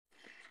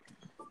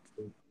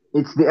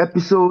It's the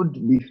episode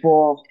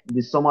before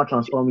the summer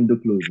transfer window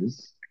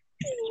closes.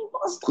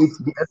 It's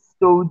the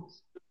episode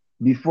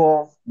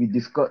before we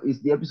discuss. It's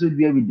the episode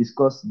where we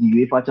discuss the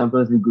UEFA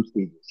Champions League group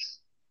stages.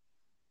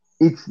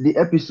 It's the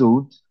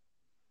episode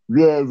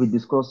where we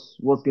discuss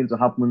what's going to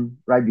happen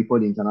right before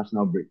the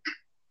international break.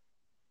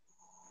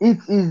 It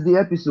is the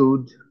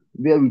episode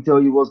where we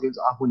tell you what's going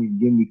to happen in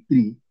game week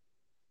 3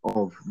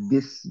 of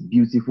this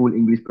beautiful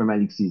English Premier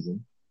League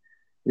season.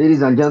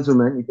 Ladies and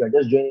gentlemen, if you're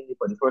just joining me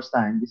for the first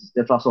time, this is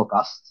Tetra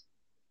Sawcast.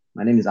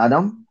 My name is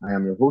Adam. I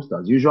am your host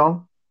as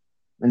usual.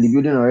 In the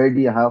building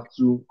already, I have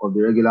two of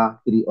the regular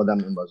three other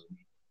members with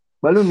me.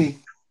 Balumi,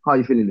 how are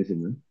you feeling this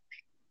evening?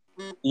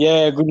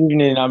 Yeah, good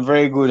evening. I'm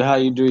very good. How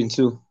you doing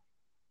too?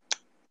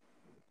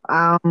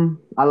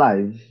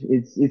 Alive.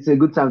 It's a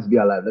good time to be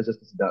alive. Let's just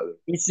put it that way.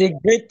 It's a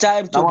great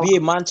time That to one, be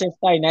a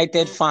Manchester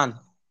United fan.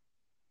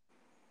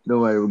 don't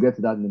worry, we'll get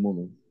to that in a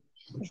moment.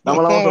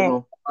 Damola, what's up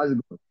now? How's it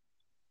going?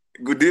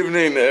 Good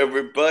evening,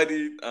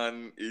 everybody,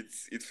 and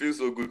it feels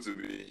so good to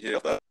be here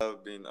after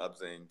I've been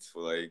absent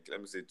for like let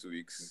me say 2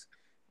 weeks,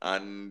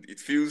 and it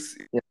feels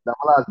Yeah,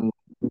 Damola has been.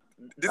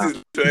 this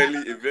is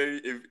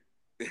literally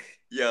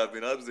yeah, I've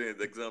been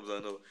absent exams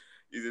and all.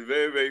 It's a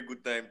very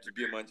good time to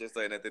be a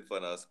Manchester United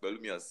fan, as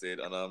Pelumi has said,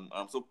 and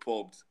I'm so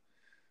pumped.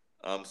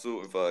 I'm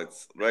so in fact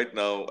right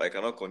now I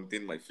cannot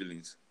contain my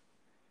feelings.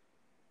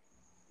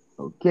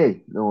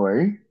 Okay, don't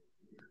worry.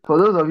 For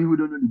those of you who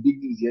don't know the big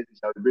news yet, we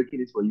shall be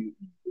breaking it for you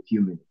in a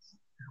few minutes.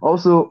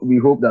 Also, we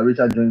hope that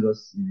Richard joins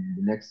us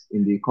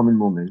in the coming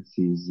moments.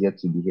 He's yet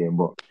to be here,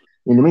 but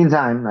in the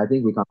meantime, I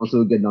think we can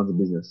also get down to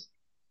business.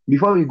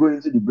 Before we go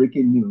into the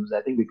breaking news,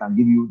 I think we can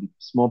give you the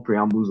small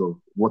preambles of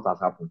what has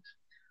happened.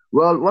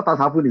 Well, what has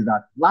happened is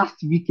that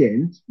last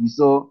weekend we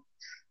saw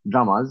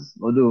dramas,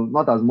 although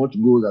not as much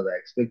goals as I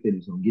expected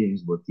in some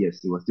games, but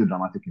yes, it was still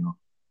dramatic enough.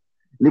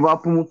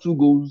 Liverpool 2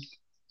 goals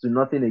to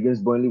nothing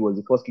against Burnley was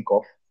the first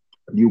kickoff.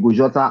 Diogo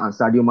Jota and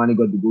Sadio Mane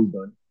got the goals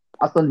done.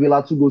 Aston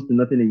Villa 2 goals to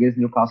nothing against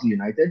Newcastle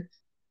United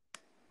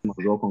as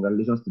well.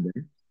 Congratulations to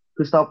them.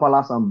 Crystal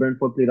Palace and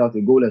Brentford played out a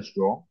goalless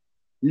draw.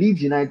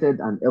 Leeds United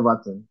and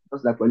Everton,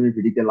 just like when we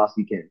predicted last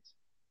weekend,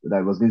 that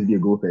it was going to be a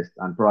goal fest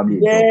and probably a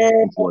draw. Yeah,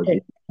 It was.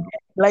 It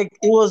like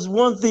it was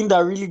one thing that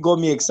really got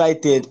me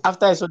excited.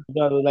 After I saw the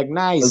goal, I was like, was,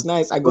 nice,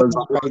 nice. I it got was,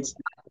 it right.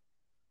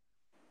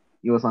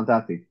 it was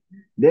fantastic. I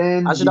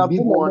Then should the have big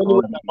put my one, money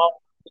or where my mouth.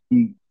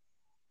 the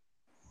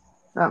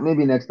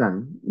maybe next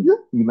time. Yeah,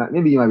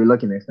 maybe you might be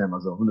lucky next time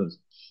as well. Who knows?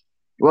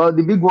 Well,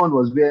 the big one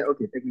was where,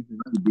 okay, technically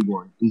not the big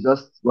one. It's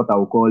just what I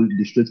would call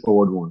the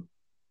straightforward one.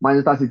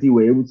 Manchester City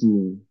were able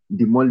to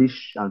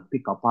demolish and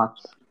pick apart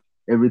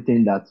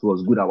everything that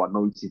was good about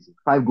Norwich City.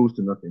 5 goals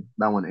to nothing.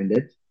 That one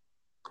ended.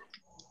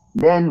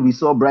 Then we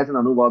saw Brighton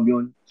and Hove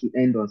Albion to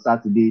end on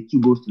Saturday, 2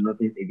 goals to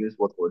nothing against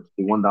Watford.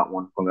 They won that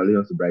one.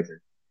 Congratulations to Brighton.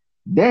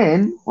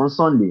 Then on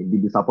Sunday, the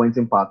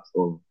disappointing part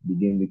of the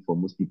game week for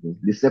most people,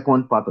 the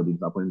second part of the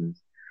disappointment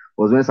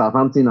was when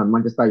Southampton and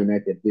Manchester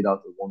United played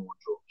out a 1-1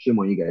 draw. Shame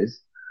on you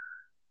guys.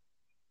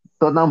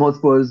 Tottenham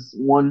Hotspurs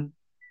won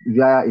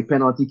via a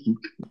penalty kick.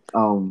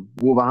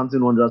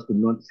 Wolverhampton Wanderers could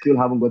not, still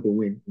haven't got a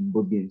win in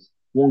both games.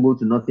 1 goal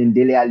to nothing.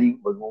 Dele Alli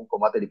was one who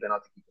converted the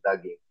penalty kick to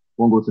that game.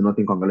 1 goal to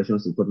nothing.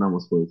 Congratulations to Tottenham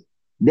Hotspurs.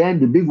 Then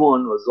the big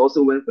one was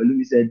also when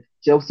Pelumi said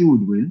Chelsea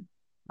would win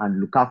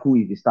and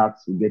Lukaku, if he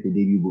starts, will get a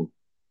debut goal.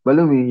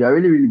 Pelumi, you're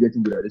really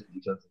getting good at this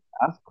prediction.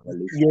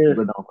 Congratulations. Yeah, You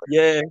got down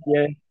correct.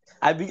 yeah.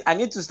 I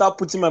need to start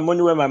putting my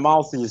money where my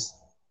mouth is.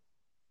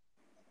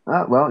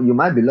 Well, you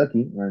might be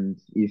lucky, and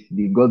if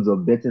the gods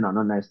of betting are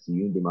not nice to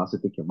you, they might also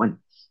take your money.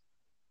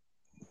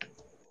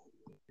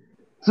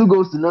 2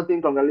 goals to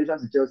nothing.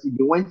 Congratulations to Chelsea.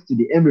 They went to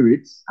the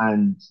Emirates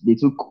and they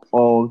took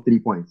all 3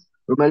 points.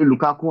 Romelu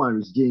Lukaku and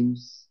Rich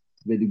James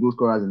were the goal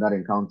scorers in that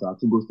encounter.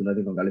 2 goals to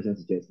nothing.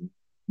 Congratulations to Chelsea.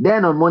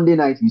 Then on Monday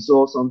night, we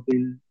saw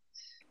something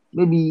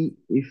maybe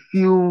a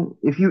few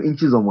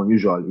inches of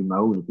unusual, in my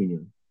own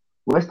opinion.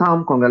 West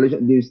Ham,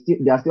 congratulations.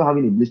 They are still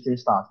having a blistering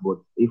start, but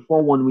a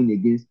 4-1 win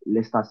against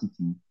Leicester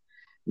City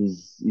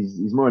is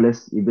more or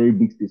less a very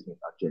big statement,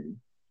 actually.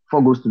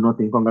 4 goals to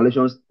nothing.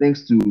 Congratulations.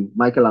 Thanks to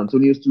Michael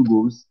Antonio's 2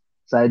 goals.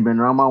 Said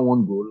Benrahma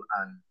 1 goal,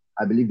 and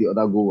I believe the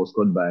other goal was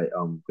scored by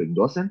Craig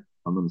Dawson,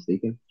 if I'm not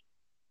mistaken.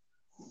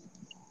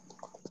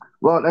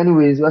 Well,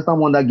 anyways, West Ham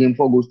won that game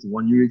 4 goals to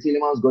 1. Yuri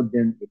Tillemans got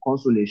them a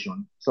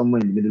consolation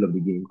somewhere in the middle of the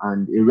game,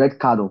 and a red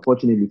card,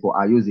 unfortunately, for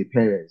Ayoze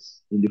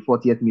Perez in the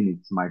 40th minute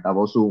might have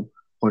also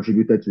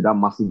contributed to that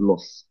massive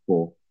loss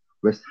for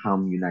West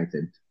Ham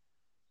United.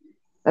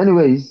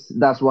 Anyways,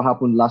 that's what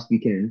happened last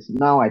weekend.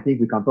 Now I think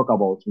we can talk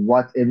about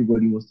what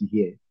everybody wants to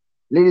hear.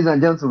 Ladies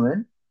and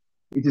gentlemen,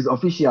 it is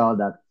official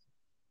that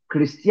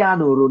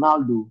Cristiano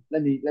Ronaldo.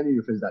 Let me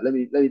rephrase that. Let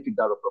me pick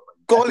that up properly.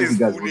 I Call think you his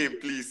guys full want name, to.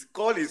 please.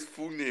 Call his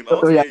full name. I Oh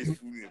want to yeah, hear his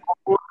full name.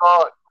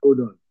 hold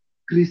on.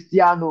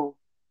 Cristiano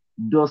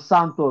dos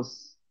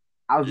Santos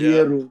Yeah,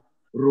 Aveiro,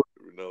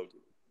 Ronaldo.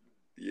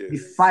 the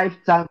Yes.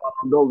 five-time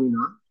Ballon d'Or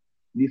winner,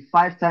 the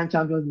five-time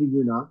Champions League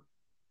winner,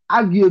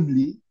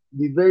 arguably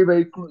the very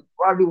very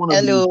probably one of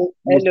the Hello,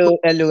 most.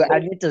 hello. I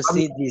need to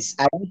say this.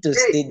 I need to Hey,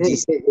 state hey,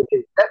 this. hey, hey,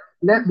 hey.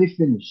 let me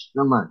finish.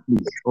 No man,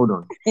 please hold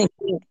on.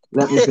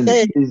 Let me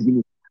finish. Please give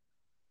me.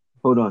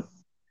 Hold on.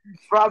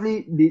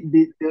 Probably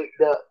the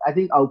I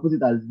think I'll put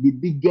it as the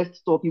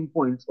biggest talking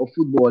point of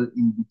football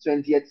in the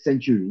 20th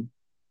century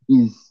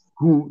is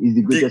who is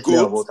the The greatest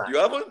player of all GOAT. time.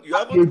 You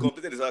haven't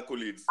completed his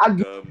accolades,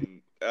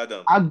 Argu-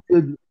 Adam.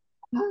 arguably,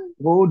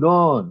 hold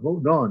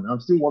on. I'm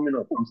still warming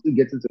up. I'm still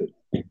getting to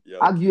it. Yeah,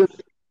 okay. Arguably,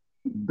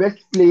 the best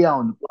player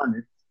on the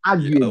planet.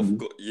 Yeah,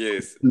 Arguably,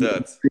 yes, to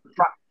that. the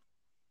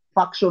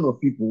faction of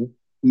people,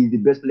 he is the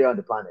best player on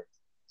the planet.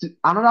 To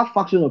another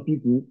faction of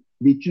people,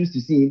 they choose to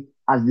see him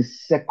as the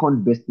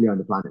second best player on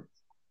the planet.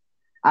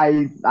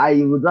 I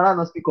would rather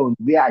not speak on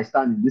where I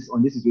stand in this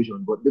on this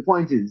situation, but the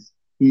point is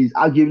he's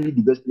arguably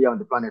the best player on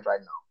the planet right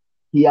now.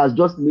 He has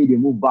just made a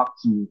move back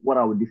to what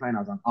I would define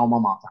as an alma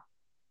mater,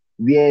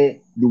 where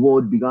the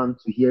world began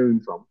to hear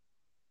him from.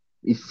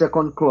 His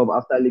second club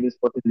after leaving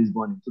Sporting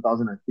Lisbon in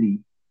 2003,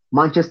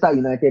 Manchester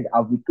United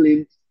have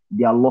reclaimed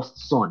their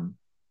lost son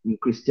in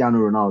Cristiano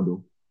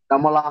Ronaldo.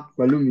 Damola,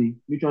 Pelumi,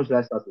 which one should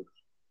I start with?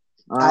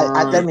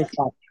 Let me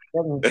start.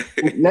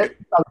 Let's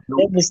start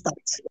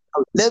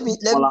with Let me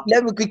start. Damola.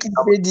 Let me quickly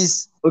say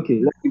this.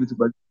 Okay, let's give it to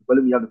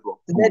Pelumi. You have the floor.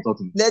 Come on, talk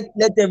to me.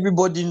 Let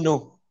everybody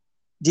know.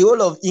 The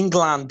whole of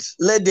England,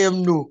 let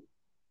them know.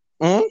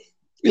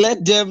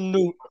 Let them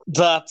know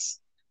that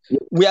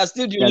we are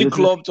still the Yeah, only listen.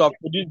 club to have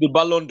produced the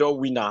Ballon d'Or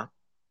winner.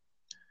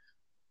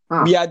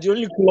 Ah, We are the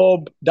only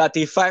club that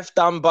a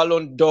 5-time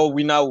Ballon d'Or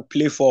winner will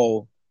play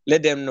for.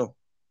 Let them know.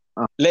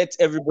 ah, Let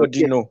everybody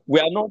okay. know. We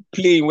are not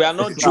playing. We are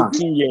not Yes, sir.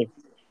 joking here.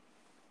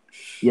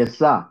 Yes,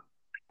 sir.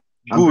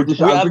 I'm Good. pretty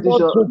sure. We I'm are pretty not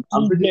sure.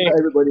 I'm joking pretty here. sure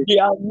everybody. We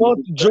are not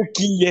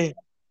joking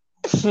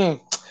here.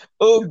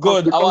 Oh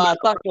God, The our Congress,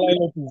 attack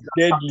lineup is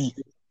deadly.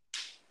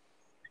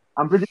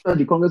 I'm pretty sure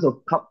the Congress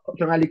of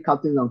Premier League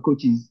captains and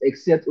coaches,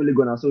 except Ole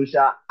Gunnar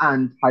Solskjaer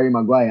and Harry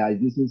Maguire,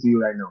 is listening to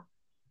you right now.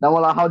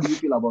 Damola, how do you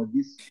feel about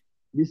this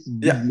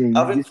big Yeah, name?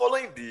 I've been This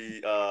following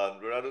the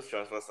Ronaldo's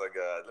transfer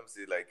saga. Let me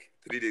say like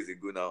 3 days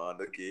ago now,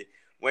 and okay,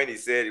 when he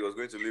said he was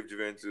going to leave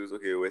Juventus,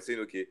 okay, we're saying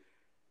okay,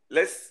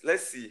 let's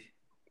see,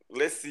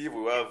 if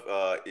we have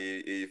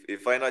a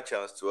final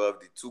chance to have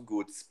the two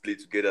goats play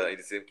together in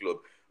the same club.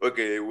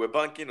 Okay, we're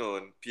banking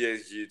on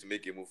PSG to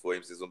make a move for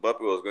him. Since Mbappe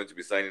was going to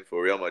be signing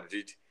for Real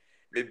Madrid,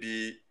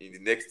 maybe in the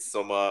next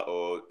summer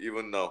or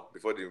even now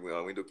before the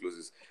window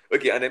closes.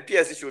 Okay, and then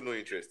PSG showed no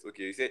interest.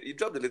 Okay, he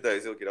dropped the letter.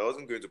 He said, okay, I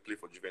wasn't going to play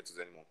for Juventus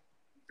anymore.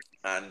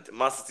 And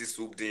Man City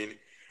swooped in.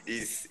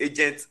 His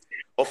agent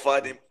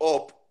offered him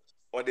up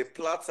on the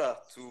platter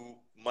to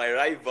my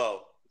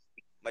rival,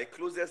 my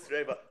closest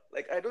rival.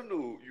 Like, I don't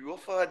know, you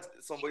offered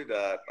somebody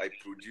that I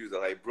produced,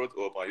 that I brought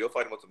up, and you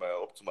offered him up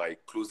to my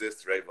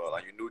closest rival,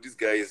 and you know these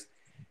guys,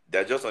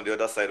 they're just on the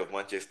other side of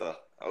Manchester.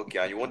 Okay,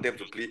 and you want them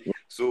to play.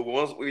 So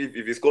once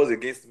if he scores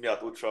against me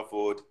at Old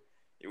Trafford,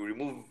 he will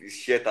remove his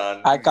shirt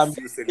and I do can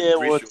his seal hear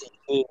what celebration.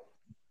 you say.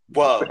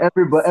 Wow,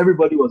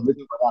 everybody was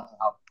waiting for that to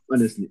happen,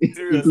 honestly,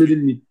 seriously.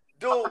 including me.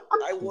 Though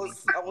I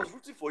was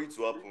rooting for it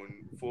to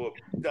happen for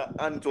that,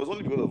 and it was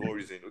only because of one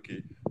reason.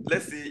 Okay,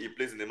 let's say he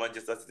plays in the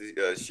Manchester City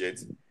shirt.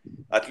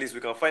 At least we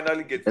can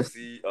finally get to Yes.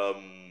 see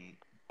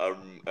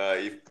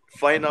if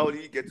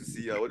finally get to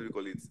see what do we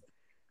call it,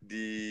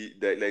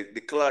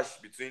 the clash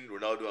between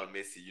Ronaldo and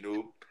Messi. You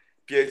know,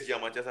 PSG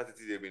and Manchester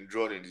City, they've been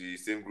drawn in the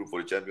same group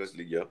for the Champions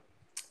League. Yeah.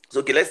 So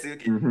okay, let's say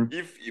okay, Mm-hmm.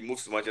 if he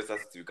moves to Manchester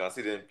City, we can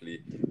see them play.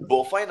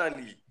 But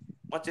finally,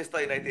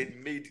 Manchester United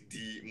made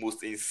the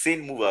most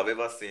insane move I've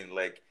ever seen.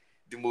 Like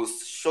the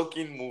most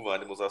shocking move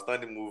and the most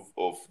outstanding move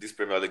of this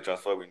Premier League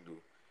transfer window.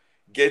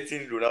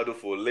 Getting Ronaldo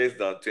for less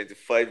than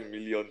 £25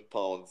 million.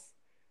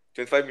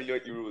 25 million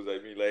euros,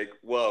 I mean, like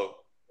wow.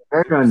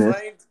 Very So we've honest.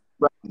 signed,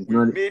 But it's we've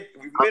not. made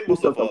I'm still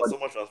most of shocked our about.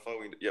 summer transfer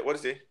window. Yeah,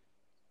 what do you say?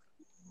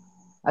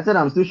 I said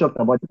I'm still shocked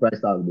about the price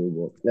tag,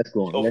 though. But let's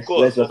go on. Of Let's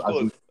course, just of course.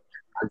 assume.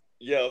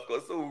 Yeah, of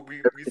course. So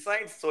we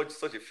signed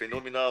such a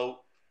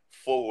phenomenal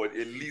forward,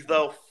 a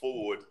lethal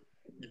forward.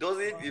 It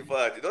doesn't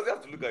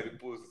have to look at the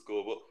post to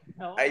score, but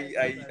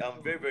I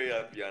am very, very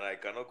happy and I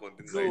cannot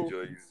contain my So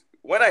joy.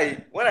 When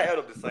I heard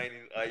of the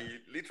signing, I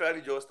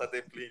literally just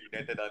started playing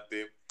United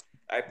Anthem.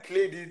 I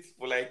played it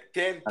for like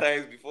 10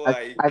 times before I,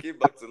 I I came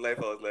back to life.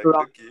 I was like, still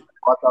rambling okay.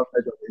 on about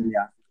outside of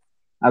India.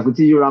 I could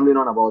see you rambling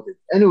on about it.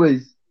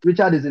 Anyways,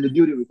 Richard is in the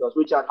building with us.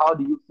 Richard, how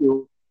do you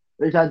feel?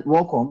 Richard,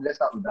 welcome. Let's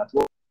start with that.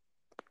 Welcome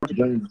to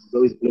joining us. It's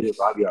always a pleasure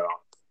to have you around.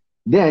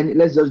 Then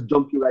let's just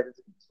jump you right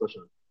into the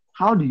discussion.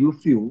 How do you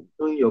feel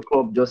knowing your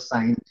club just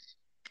signed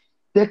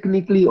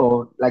technically,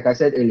 or like I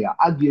said earlier,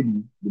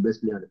 arguably the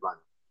best player on the planet?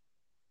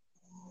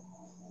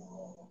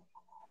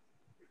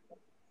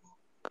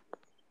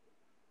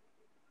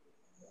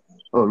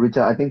 Oh,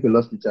 Richard, I think we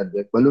lost Richard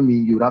there. Follow me,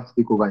 you would have to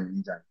take over in the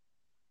meantime.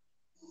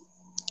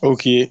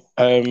 okay.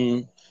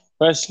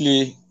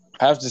 Firstly,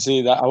 I have to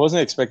say that I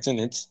wasn't expecting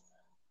it.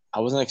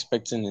 I wasn't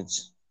expecting it.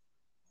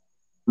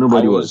 I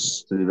Nobody was,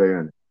 was to be very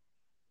honest.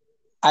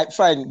 I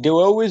fine. There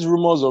were always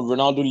rumors of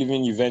Ronaldo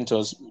leaving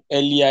Juventus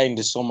earlier in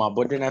the summer,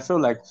 but then I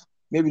felt like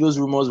maybe those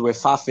rumors were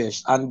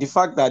far-fetched. And the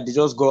fact that they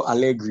just got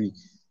Allegri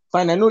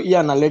fine. I know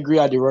Ian Allegri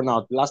had the run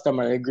out. Last time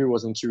Allegri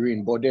was in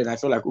Turin, but then I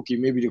felt like, okay,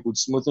 maybe they could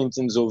smoothen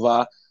things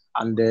over,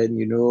 and then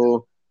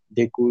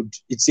they could.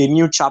 It's a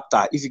new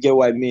chapter, if you get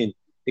what I mean.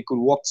 They could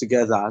work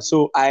together.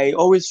 So I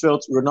always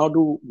felt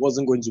Ronaldo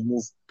wasn't going to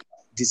move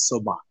this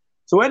summer.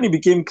 So when it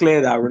became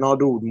clear that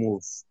Ronaldo would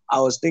move, I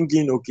was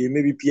thinking, okay,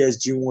 maybe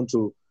PSG want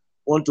to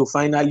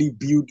finally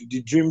build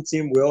the dream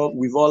team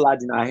we've all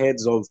had in our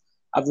heads of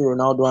having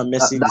Ronaldo and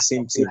Messi in the That's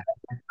same team.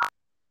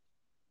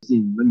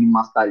 maybe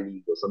Master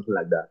League or something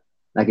like that,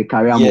 like a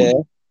career Yeah,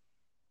 mode.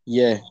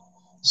 yeah.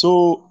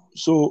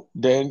 So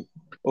then,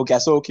 okay,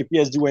 so okay,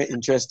 PSG were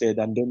interested,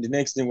 and then the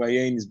next thing we're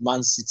hearing is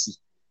Man City,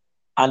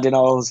 and then I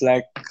was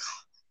like,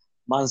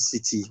 Man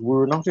City,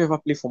 will Ronaldo ever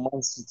play for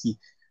Man City?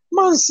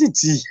 Man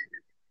City,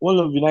 one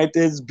of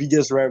United's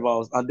biggest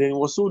rivals, and then it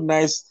was so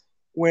nice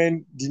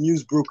when the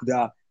news broke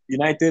that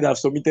United have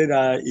submitted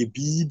a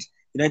bid.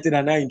 United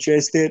are now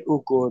interested.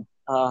 Oh God,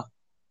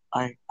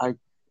 I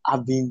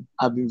I've been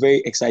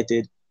very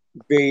excited,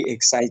 very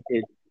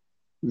excited,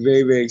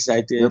 very very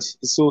excited. Yep.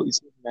 It's so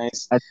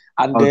nice. I,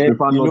 And I would then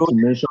prefer not to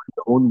mention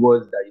your own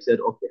words that you said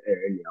off the air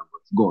earlier,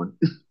 but go on.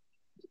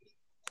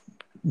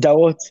 that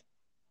what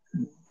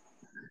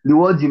The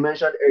words you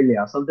mentioned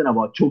earlier, something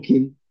about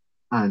choking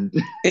and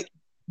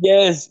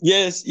yes,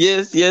 yes,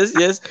 yes, yes,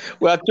 yes.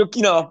 We are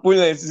choking our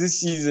opponents this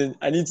season.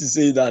 I need to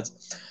say that.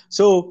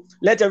 So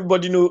let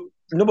everybody know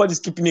nobody's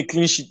keeping a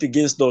clean sheet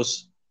against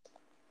us.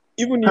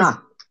 Even if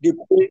ha. they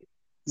play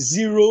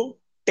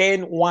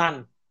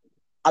 0-10-1,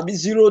 I mean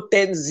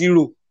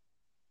 0-10-0,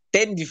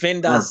 10 Ah,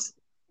 defenders,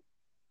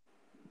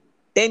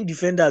 10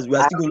 defenders, we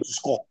are I, still going to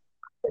score.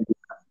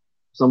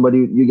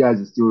 you guys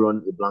will still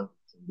run a blank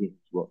game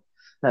as well.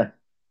 Hey,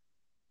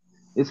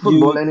 it's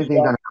football, You,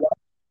 anything can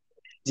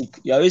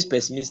you're always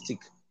pessimistic.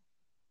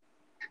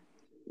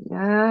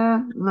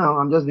 Yeah, no,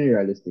 I'm just being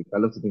realistic. I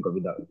love to think of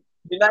it that way.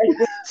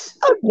 United,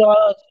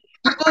 God,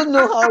 you don't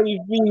know how it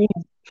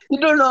feels. You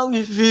don't know how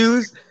it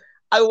feels.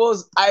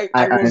 I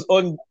I was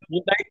on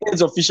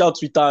United's official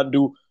Twitter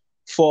handle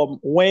from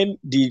when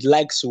the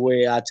likes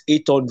were at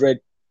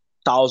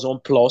 800,000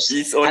 plus, and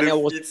It's on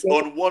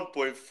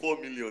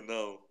 1.4 million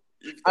now.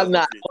 If it has I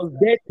not changed. was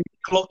there to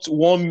clocked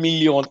 1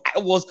 million.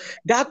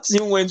 That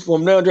thing went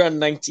from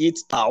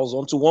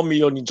 998,000 to 1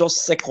 million in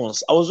just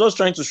seconds. I was just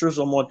trying to show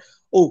someone,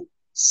 oh,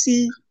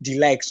 see the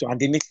likes, and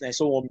the next thing I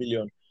saw 1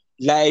 million.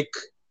 Like,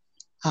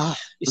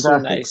 it's so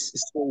Fantastic. nice.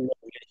 It's so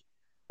lovely.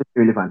 It's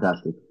really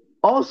fantastic.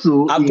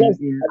 Also, I've just,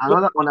 in I've just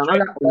another on tried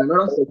another in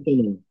another section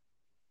of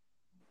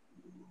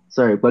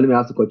sorry, let me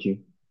have to cut you.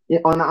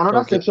 On another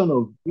okay. section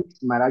of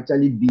this might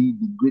actually be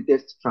the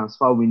greatest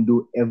transfer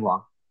window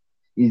ever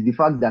is the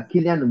fact that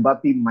Kylian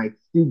Mbappe might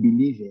still be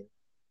leaving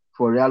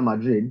for Real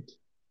Madrid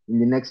in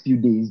the next few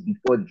days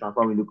before the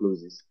transfer window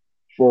closes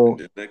In for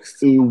the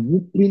next a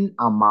whooping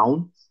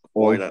amount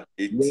of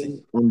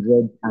 180.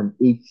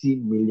 180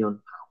 million.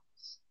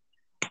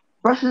 80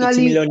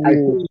 Personally, million I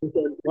euros.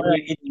 still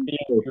 180 million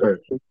oh, euros. sorry.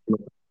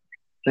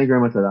 Thank you very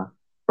much for that.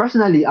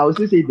 Personally, I will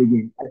still say it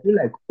again. I feel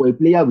like for a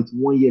player with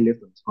 1 year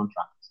left on his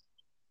contract,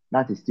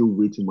 that is still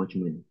way too much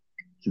money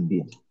to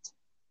bid.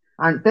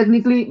 And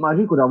technically,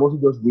 Madrid could have also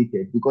just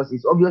waited because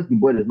it's obvious the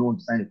boy does not want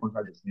to sign a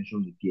contract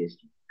extension with PSG.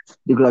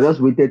 They could have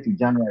just waited till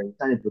January,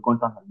 sign a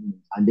contract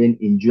agreement, and then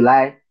in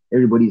July,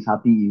 everybody is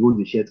happy, he holds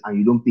the shirt, and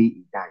you don't pay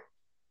a dime.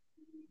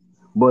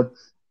 But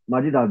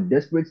Madrid are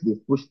desperate,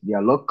 they've pushed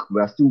their luck.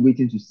 We are still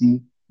waiting to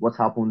see what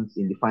happens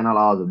in the final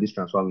hours of this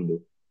transfer window.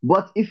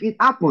 But if it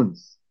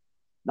happens,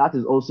 that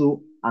is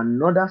also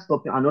another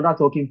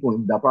talking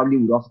point that probably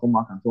we'll also come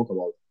back and talk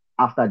about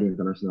after the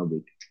international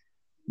break.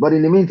 But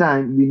in the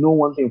meantime, we know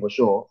one thing for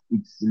sure.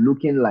 It's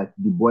looking like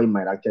the boy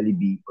might actually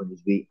be on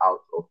his way out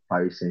of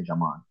Paris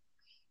Saint-Germain.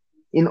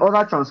 In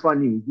other transfer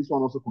news, this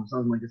one also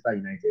concerns Manchester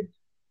United.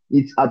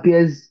 It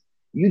appears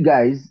you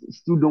guys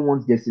still don't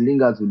want Jesse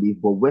Lingard to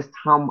leave, but West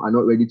Ham are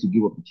not ready to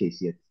give up the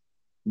chase yet.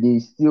 They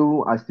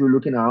still are still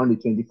looking around the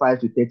 25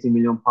 to 30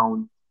 million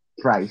pound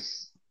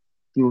price.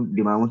 Still,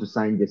 they might want to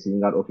sign Jesse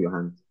Lingard off your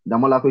hands.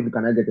 Damola, if you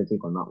can I get a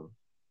take on that one?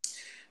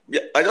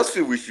 Yeah, I just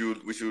feel we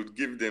should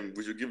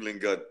give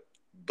Lingard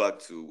back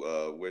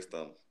to West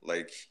Ham.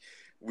 Like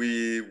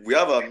we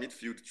have our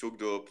midfield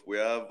choked up. We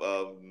have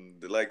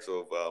the likes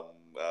of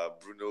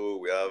Bruno.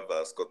 We have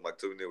Scott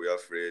McTominay. We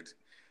have Fred.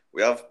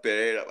 We have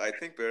Pereira. I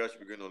think Pereira should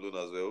be going on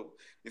loan as well.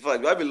 In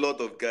fact, we have a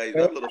lot of guys. We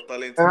have a lot of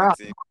talent in the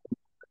team.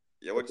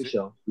 Yeah, what you say?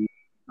 Official. He's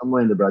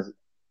somewhere in the Brazil.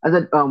 I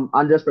said,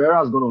 Andres Pereira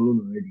has gone on loan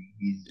already.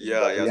 He's in the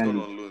Yeah, he has Brazilian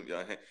gone league. on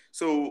loan. Yeah.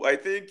 So I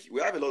think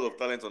we have a lot of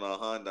talent on our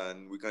hand,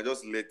 and we can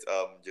just let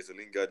Jesse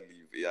Lingard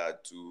leave. Yeah,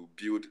 to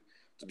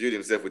build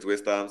himself with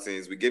West Ham,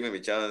 since we gave him a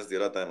chance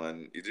the other time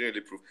and he didn't really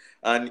prove.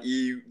 And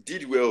he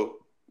did well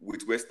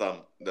with West Ham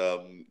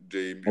the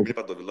beginning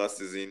part of the last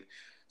season.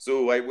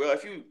 So I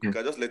feel we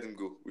can just let him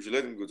go. We should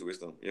let him go to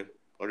West Ham. Yeah,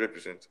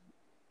 100%.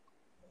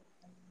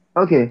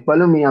 Okay,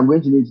 follow me. I'm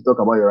going to need to talk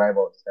about your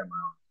rivals this time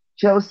around.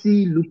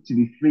 Chelsea look to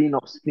be freeing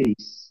up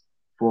space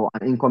for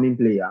an incoming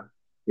player.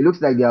 It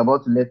looks like they're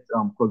about to let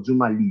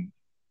Kozuma leave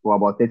for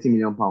about 30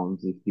 million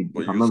pounds, if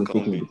But I'm use not mistaken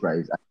with calmly. the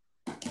price.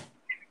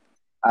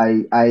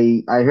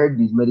 I heard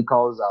these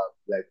medicals are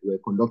like were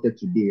conducted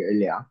today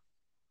earlier.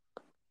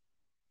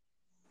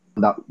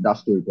 That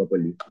story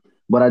properly.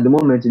 But at the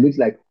moment, it looks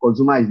like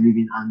Kozuma is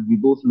leaving, and we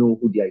both know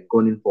who they are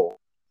gunning for.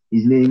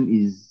 His name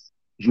is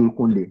Jules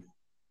Koundé.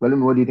 Well,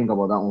 what do you think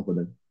about that one for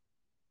them?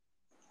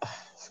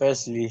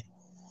 Firstly,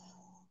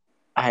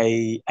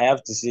 I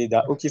have to say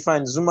that okay,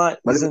 fine. Zuma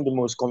Well, isn't the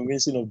most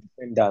convincing of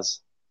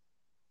defenders.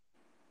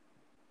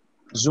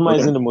 Zuma okay.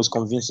 isn't the most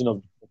convincing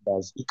of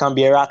defenders. It can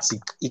be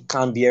erratic. It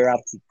can be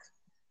erratic.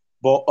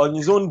 But on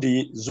his own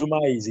day, Zuma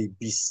is a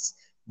beast.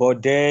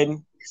 But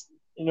then,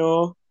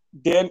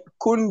 then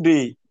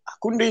Kunde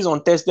is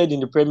untested in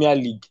the Premier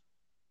League.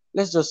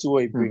 Let's just see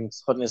what he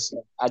brings. Honestly,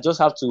 I just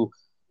have to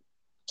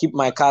keep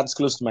my cards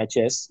close to my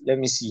chest. Let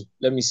me see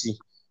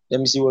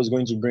what's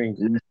going to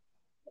bring.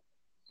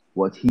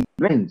 What he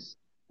brings.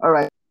 All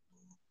right.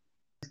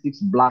 Six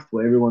blast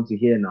for everyone to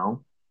hear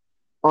now.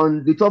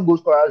 On the top goal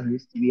scorers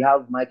list, we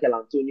have Michael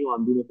Antonio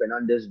and Bruno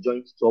Fernandes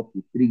joint top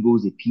with 3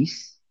 goals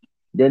apiece.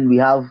 Then we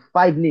have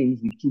 5 names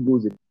with 2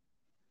 goals apiece.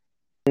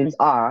 Names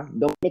are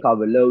Dominic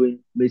Calvert-Lewin,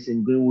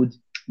 Mason Greenwood,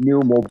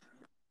 Neil Mob.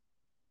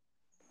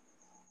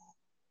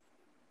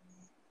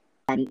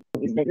 And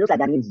it looks like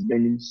that is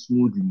blending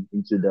smoothly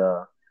into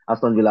the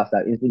Aston Villa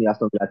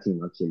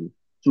team, actually.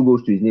 2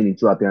 goals to his name in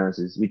 2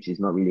 appearances, which is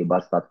not really a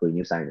bad start for a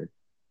new signing.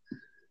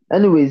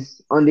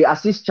 Anyways, on the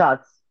assist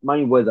charts,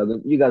 you guys are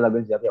going to be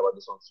happy about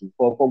this one too.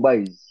 Paul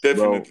Pogba is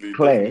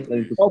clear.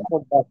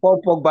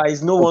 Paul Pogba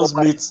is no one's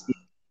mate.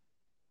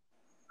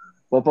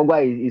 Paul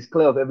Pogba is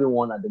clear of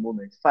everyone at the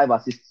moment. 5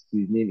 assists to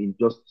his name in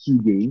just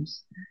 2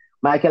 games.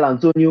 Michael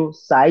Antonio,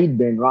 Said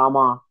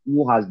Benrahma,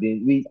 who has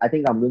been, I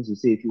think I'm going to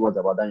say a few words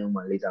about that young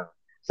man later.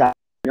 Said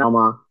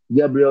Benrahma,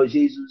 Gabriel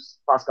Jesus,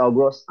 Pascal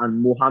Gross, and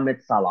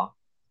Mohamed Salah.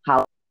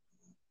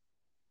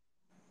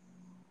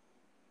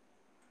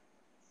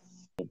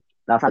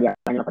 That's how they are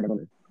signing up for the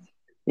moment.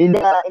 In the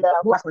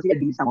who has considered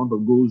the least amount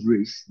of goals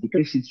race, the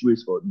clean sheets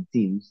race for the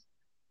teams,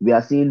 we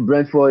are seeing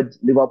Brentford,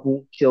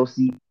 Liverpool,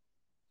 Chelsea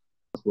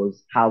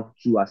have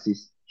 2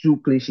 assists, 2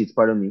 clean sheets,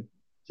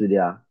 to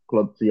their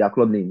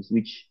club names,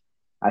 which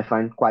I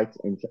find quite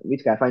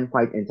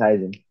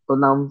enticing.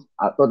 Tottenham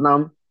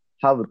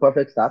have a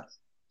perfect start.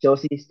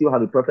 Chelsea still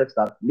have a perfect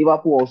start.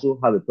 Liverpool also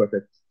have a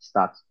perfect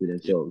start to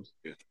themselves.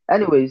 Yeah.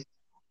 Anyways,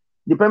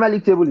 the Premier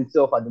League table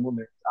itself at the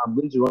moment, I'm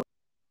going to run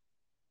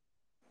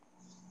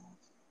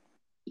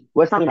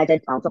West Ham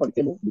United on top of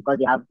the table because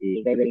they have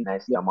a very, very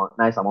nice amount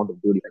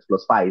of goal difference,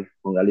 +5.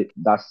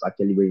 That's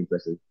actually very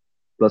impressive.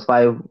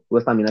 +5,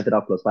 West Ham United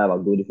have +5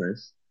 as goal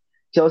difference.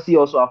 Chelsea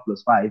also have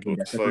 +5 in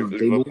their second on the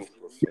table.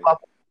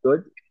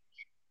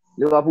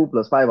 Liverpool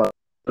 +5 are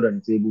on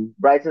the table.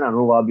 Brighton and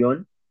Hove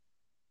Albion,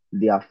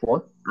 they are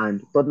 4th,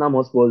 and Tottenham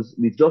Hotspur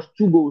with just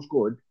 2 goals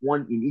scored,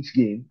 1 in each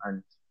game,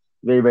 and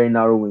very, very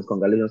narrow wins.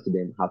 Congratulations to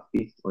them, have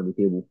 5th on the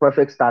table.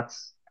 Perfect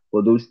stats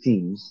for those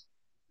teams.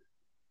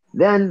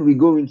 Then we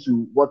go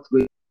into what's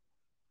going.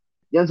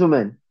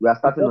 Gentlemen, we are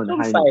starting on the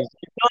high note.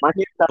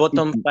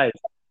 Bottom 5.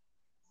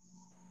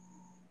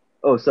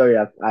 Oh, sorry,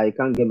 I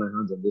can't get my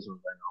hands on this one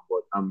right now,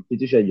 but I'm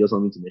pretty sure you just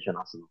want me to mention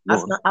Arsenal.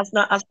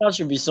 Arsenal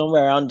should be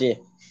somewhere around there.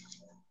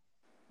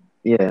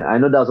 Yeah, I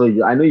know that's what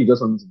I know you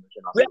just want me to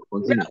mention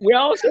Arsenal. We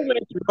are also going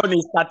to run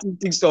a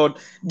statistics on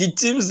the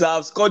teams that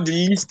have scored the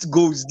least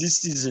goals this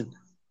season.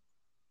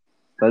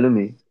 Follow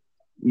me.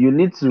 You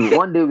need to.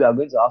 One day we are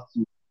going to have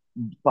to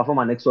perform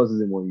an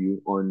exorcism on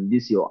you on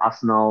this your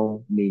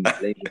Arsenal name.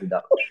 Let me put it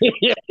that.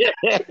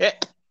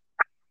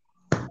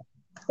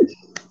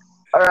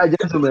 All right,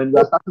 gentlemen, we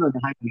are starting on the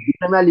high. The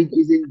Premier League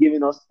isn't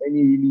giving us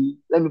any really.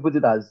 Let me put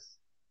it as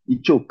a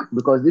choke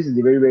because this is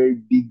a very, very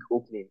big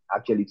opening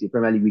actually to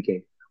Premier League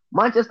weekend.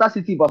 Manchester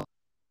City of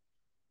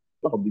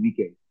the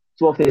weekend,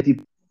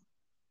 12:30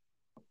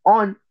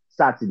 on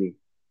Saturday.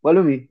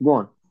 Follow me. Go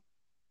on.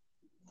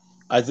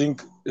 I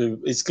think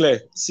it's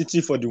clear.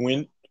 City for the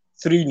win,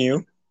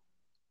 3-0.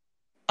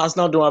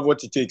 Arsenal don't have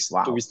what it takes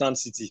to withstand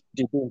City.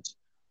 They don't.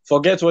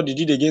 Forget what they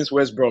did against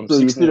West Brom.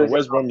 6-0.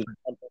 West Brom is.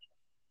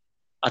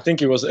 I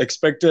think it was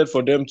expected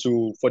for them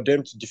to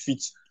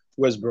defeat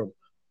West Brom,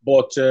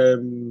 but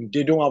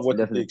they don't have what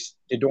it takes.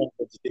 They don't have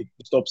what it takes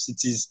to stop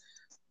City's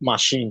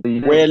machine.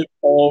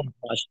 Well-oiled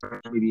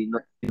machine. Maybe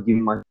not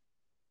giving much.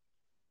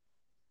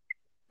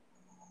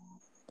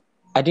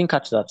 I didn't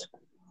catch that.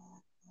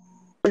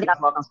 Maybe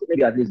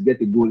at least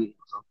get a goal in.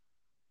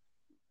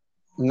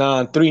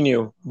 Nah,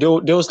 3-0.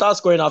 They'll start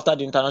scoring after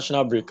the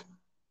international break,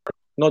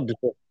 not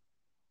before.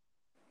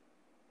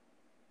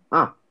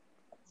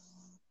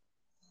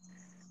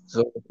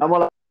 So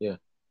yeah,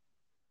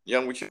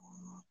 I'm with you.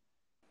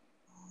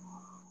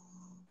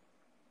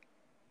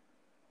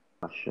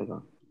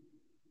 Sugar.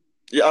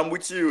 Yeah, I'm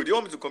with you. Do you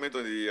want me to comment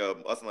on the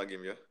Arsenal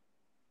game?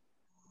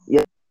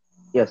 Yeah.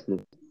 Yes,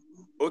 please.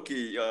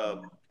 Okay.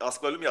 As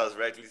Palumi has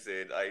rightly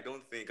said, I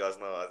don't think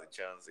Arsenal has a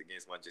chance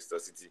against Manchester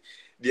City.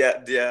 They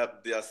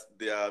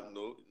are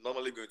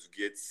normally going to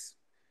get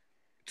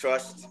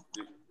trashed.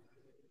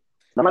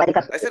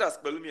 I said, as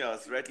Palumi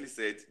has rightly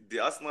said, the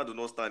Arsenal do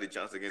not stand a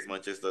chance against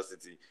Manchester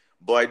City.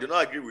 But I do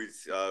not agree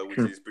with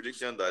his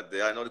prediction that they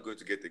are not going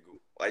to get a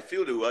goal. I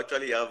feel they will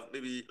actually have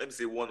maybe, let me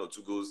say, 1 or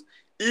 2 goals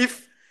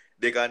if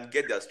they can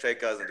get their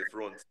strikers in the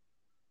front.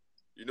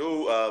 You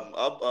know,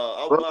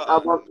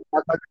 Alba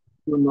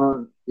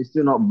and It's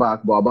still not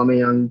back, but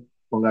Aubameyang,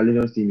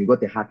 congratulations team, you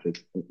got a hat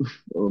trick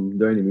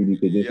during the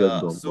midweek against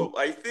West Brom. So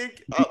I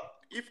think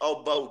if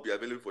Alba will be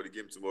available for the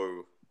game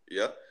tomorrow,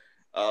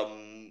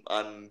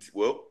 and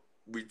well,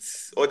 with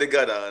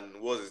Odegaard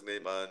and what's his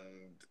name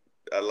and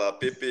Ala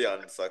Pepe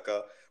and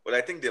Saka, but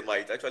I think they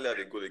might actually have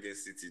a goal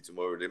against City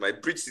tomorrow. They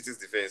might breach City's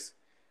defense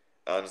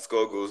and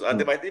score goals, and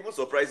they might even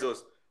surprise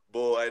us.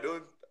 But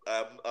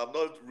I'm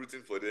not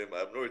rooting for them.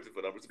 I'm not rooting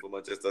for them. I'm rooting for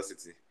Manchester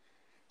City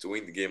to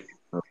win the game.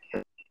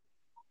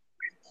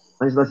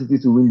 Manchester City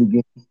to win the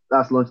game.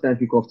 That's lunchtime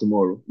kickoff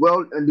tomorrow.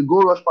 Well, and the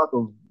goal rush part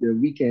of the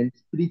weekend,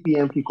 3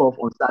 p.m. kickoff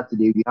on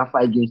Saturday. We have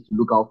 5 games to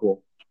look out for.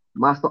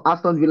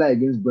 Aston Villa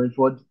against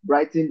Brentford,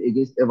 Brighton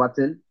against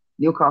Everton,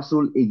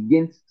 Newcastle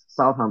against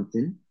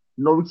Southampton,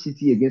 Norwich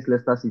City against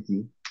Leicester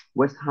City,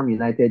 West Ham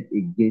United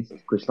against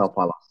Crystal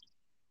Palace.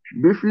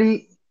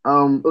 Briefly,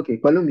 okay,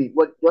 Palumi,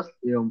 what just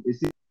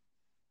a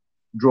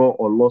draw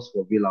or loss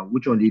for Villa?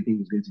 Which one do you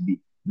think is going to be?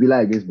 Villa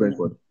against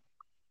Brentford.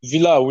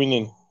 Villa are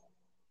winning.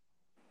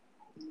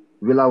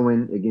 Villa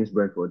win against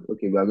Brentford.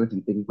 Okay, we are going to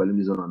be taking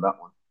Palumi's on that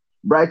one.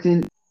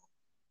 Brighton.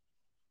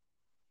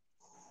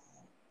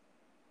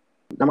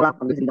 Damola,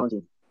 I'm listening down to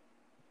you.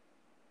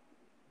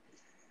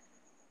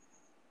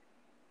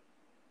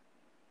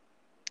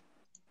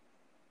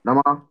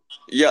 Damola?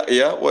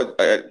 Yeah. What?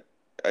 I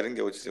didn't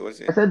get what you said. What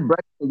you I said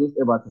Brighton against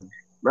Everton.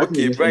 Brighton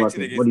against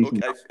Everton. What do you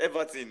think?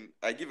 Everton.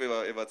 I give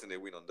Everton a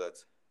win on that.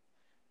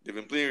 They've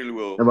been playing really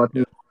well.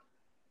 Everton.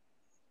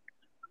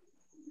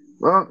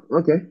 Well,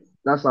 okay.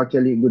 That's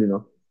actually good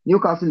enough.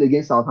 Newcastle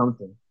against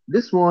Southampton.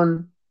 This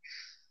one,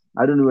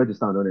 I don't know where to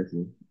stand,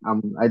 honestly.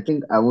 I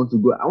think I want to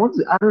go.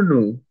 I don't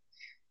know.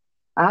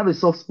 I have a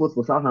soft spot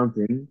for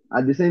Southampton.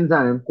 At the same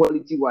time,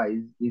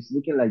 quality-wise, it's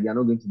looking like they're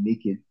not going to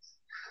make it.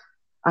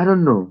 I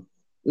don't know.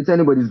 It's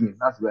anybody's game.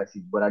 That's where I see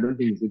it. But I don't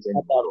think it's going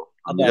to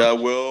Adam. Yeah,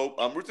 well,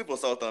 I'm rooting for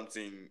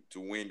Southampton to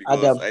win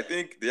because I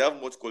think they have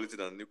much quality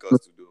than Newcastle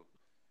do.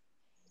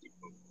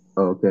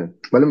 Oh, okay.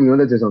 But let me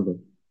want to say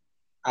something.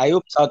 I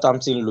hope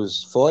Southampton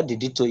lose. For what they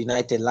did to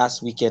United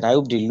last weekend, I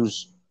hope they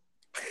lose.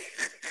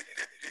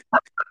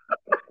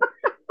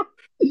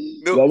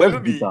 No,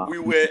 Belumi,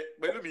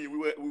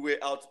 we were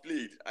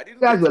outplayed. I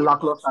didn't. You guys were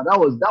lackluster. That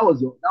was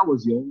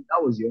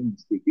your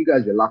mistake. You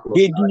guys were lackluster.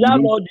 They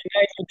deserve all the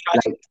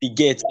 9 they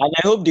get, and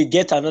I hope they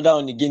get another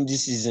one again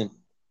this season.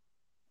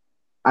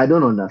 I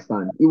don't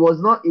understand. It was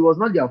not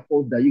their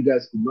fault that you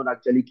guys could not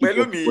actually keep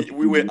Belumi,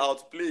 we were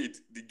outplayed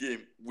the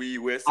game. We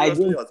were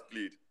seriously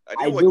outplayed.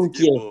 I don't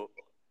care.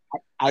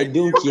 I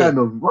don't care.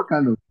 What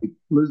kind of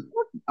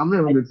I'm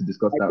not even going to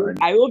discuss that right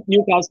now. I hope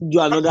Newcastle do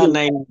another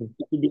 9.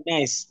 It would be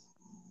nice.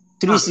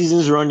 3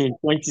 seasons running,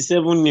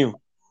 27-0.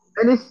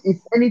 If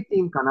any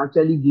team can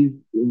actually give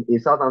a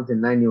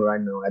Southampton 9-0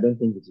 right now, I don't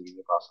think it will be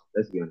Newcastle.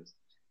 Let's be honest.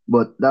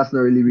 But that's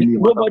not really.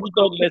 Nobody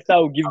thought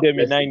Leicester would give them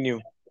a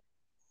 9-0.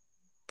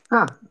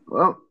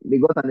 Well, they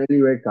got an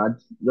early red card,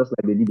 just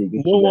like they did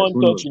against. No one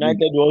thought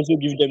United would also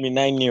give them a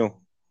 9-0.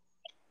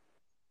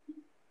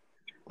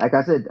 Like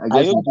I said, I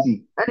guess we'll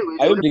see. Anyway,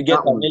 I hope they get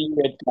an early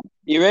red card.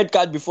 A red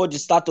card before the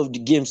start of the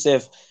game,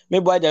 Seth.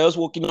 Maybe while they're just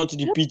walking onto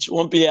the pitch,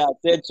 one player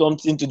said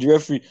something to the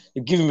referee.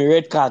 They give him a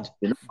red card.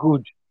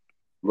 Good.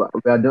 We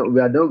are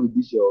done with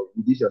this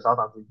your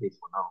Southampton case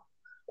for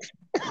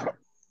now.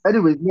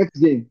 Anyway, next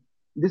game.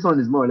 This one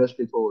is more or less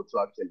straightforward.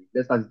 So actually,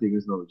 let's start it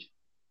against Norwich.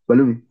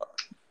 Balumi.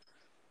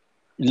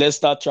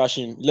 Leicester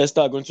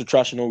are going to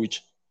trash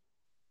Norwich.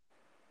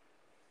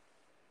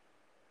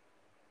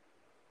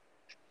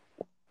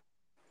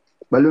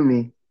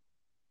 Balumi.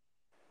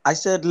 I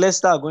said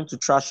Leicester are going to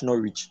trash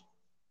Norwich.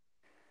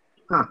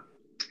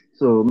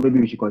 So maybe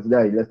we should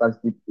consider it. Leicester,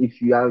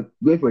 if you are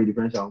going for a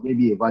differential,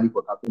 maybe a value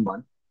for captain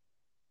man.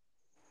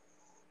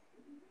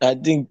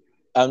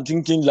 I'm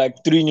thinking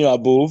like 3-0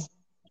 above.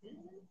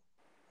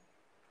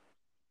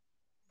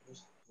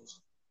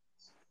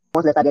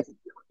 Once Leicester gets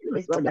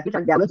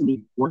they are going to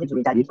be wanting to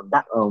retaliate from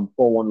that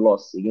 4-1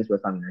 loss against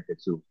West Ham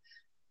United. So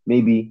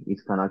maybe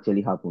it can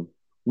actually happen.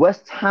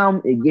 West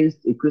Ham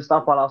against a Crystal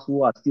Palace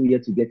who are still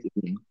yet to get a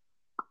win.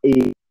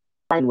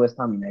 A West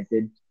Ham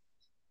United,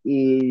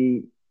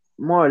 a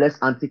more or less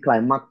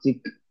anticlimactic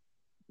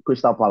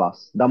Crystal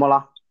Palace.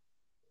 Damola.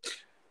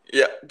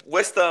 Yeah,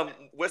 West Ham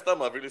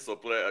have really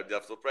surprised. They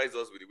have surprised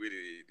us with the way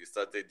they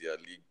started their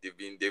league.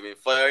 They've been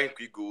firing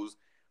quick goals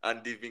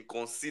and they've been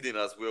conceding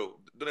as well.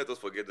 Don't let us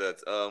forget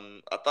that.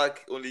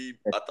 Attack.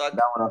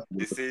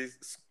 They say,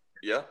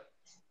 yeah.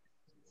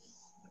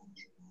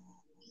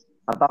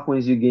 Attack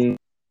wins you game.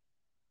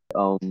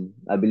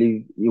 I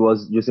believe it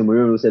was Jose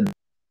Mourinho who said,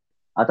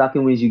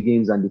 "Attacking wins you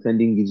games and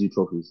defending gives you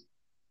trophies."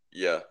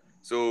 Yeah.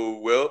 So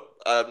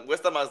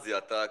West Ham has the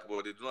attack,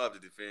 but they don't have the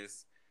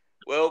defense.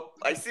 Well,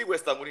 I see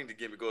West Ham winning the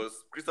game because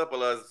Crystal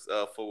Palace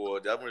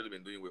forward, they haven't really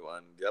been doing well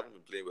and they haven't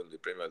been playing well in the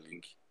Premier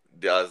League.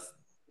 They are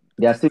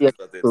still yet,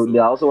 so they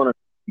are also one of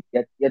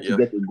yet to Yeah,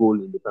 get a goal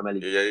in the Premier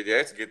League. they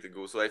had to get the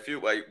goal. So I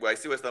feel I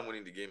see West Ham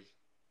winning the game.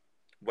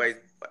 Why?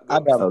 Well,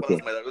 Adam, Crystal Okay,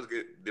 Palace might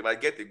just they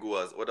might get the goal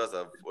as others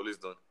have always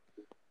done.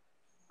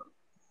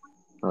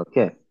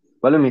 okay.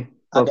 Follow me.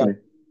 Talk to Adam, me.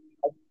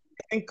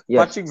 I think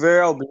Yes. Patrick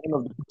Vieira will be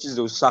one of the coaches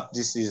they'll sack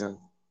this season.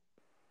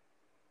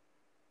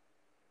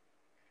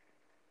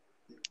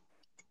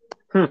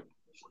 Hmm.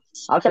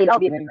 Actually, that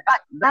would be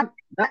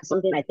that's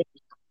something I think.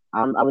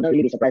 I would not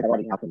really be surprised at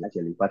what happened.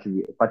 Actually,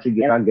 Patrick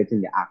Vieira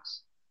getting the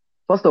axe.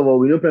 First of all,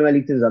 we know Premier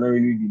League teams are not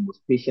really the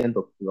most patient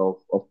of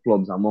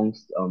clubs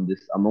amongst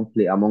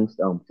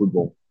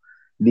football.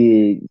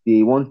 They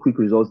want quick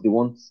results. They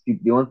want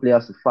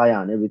players to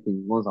fire and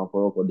everything once and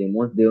for all for them.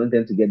 Once they want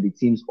them to get the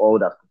teams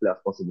all as quickly as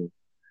possible.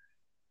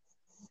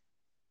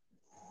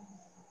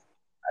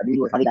 I think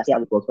it was Javi Garcia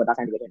who was for that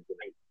time they were getting the.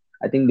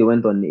 I think they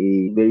went on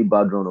a very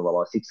bad run of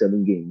about 6,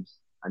 7 games,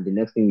 and the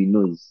next thing we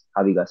know is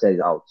Javi Garcia is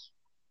out.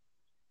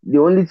 The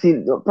only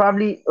thing,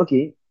 probably,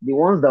 okay, the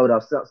ones that would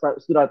have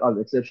stood out as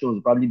exceptions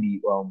would probably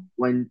be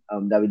when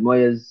David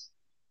Moyes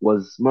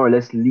was more or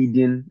less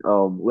leading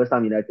West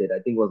Ham United. I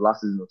think it was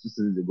last season or 2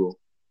 seasons ago,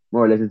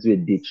 more or less into a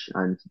ditch,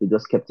 and they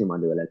just kept him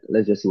and they were like,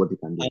 let's just see what he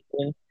can do. And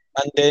then,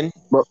 and then,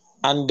 But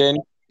and then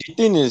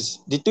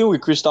the thing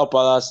with Crystal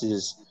Palace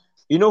is,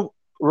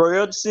 Roy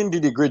Hodgson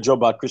did a great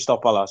job at Crystal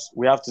Palace.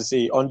 We have to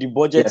say on the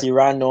budget yes, he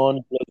ran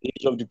on, plus the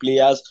age of the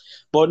players.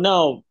 But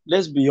now,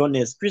 let's be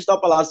honest, Crystal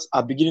Palace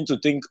are beginning to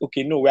think,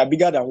 okay, no, we are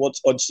bigger than what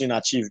Hodgson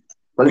achieved.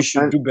 We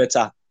should and do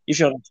better. If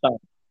you understand.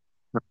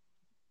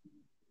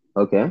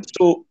 okay,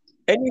 So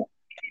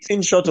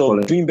anything short of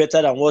following. doing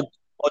better than what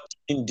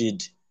Hodgson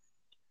did,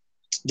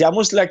 they are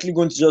most likely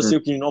going to just Hmm, say,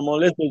 okay, no more,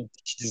 let's not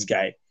ditch this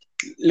guy.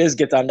 Let's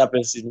get another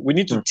person. We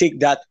need to hmm, take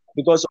that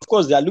because, of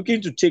course, they are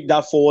looking to take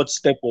that forward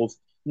step of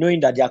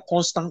knowing that they are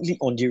constantly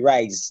on the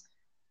rise,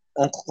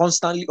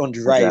 constantly on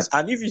the rise. exactly.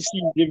 And if you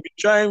see, they've been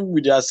trying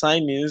with their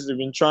signings, they've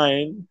been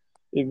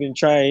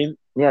trying.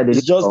 Yeah, they It's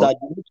did just well. that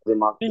The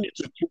Mark they need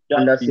to trim down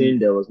Anderson,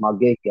 there was Mark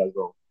Gahey as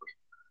well.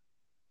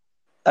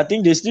 I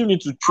think they still need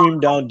to trim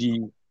down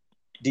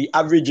the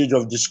average age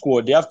of the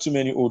squad. They have too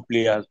many old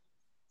players.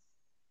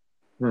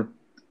 Hmm.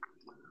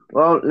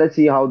 Well, let's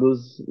see how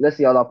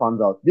that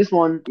pans out. This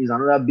one is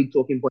another big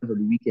talking point of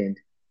the weekend.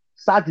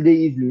 Saturday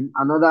evening,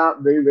 another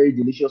very, very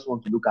delicious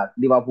one to look at.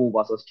 Liverpool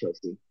versus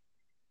Chelsea.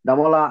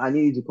 Damola, I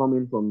need you to come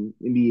in from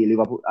maybe a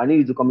Liverpool. I need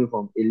you to come in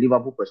from a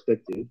Liverpool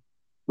perspective.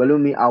 But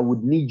I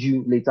would need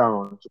you later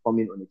on to come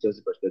in on a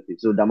Chelsea perspective.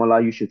 So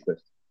Damola, you shoot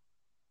first.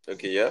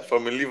 Okay, yeah.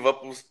 From a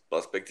Liverpool's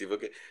perspective,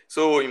 okay.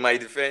 So in my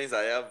defense,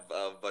 I have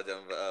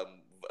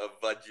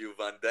Virgil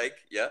van Dijk.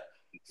 Yeah.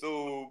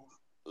 So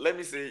let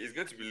me say he's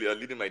going to be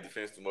leading my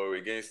defense tomorrow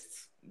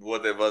against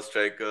whatever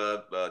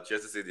striker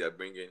Chelsea say they are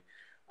bringing,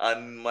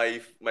 and my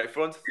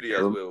front three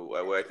as Um, well.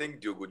 Where I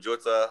think Diogo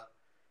Jota,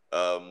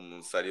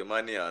 Sadio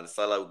Mane, and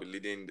Salah will be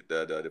leading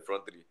the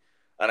front three.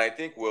 And I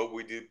think, well,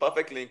 with the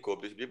perfect link up,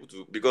 they should be able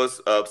to,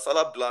 because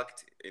Salah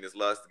blanked in his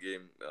last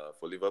game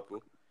for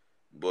Liverpool.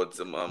 But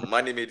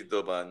Mane made it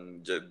up,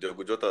 and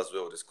Diogo Jota as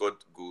well. They scored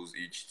goals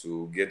each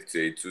to get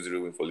to a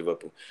 2-0 win for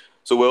Liverpool.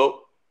 So,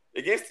 well,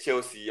 against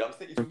Chelsea, I'm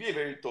saying it will be a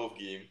very tough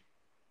game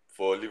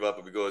for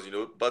Liverpool because,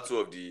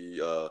 battle of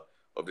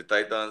the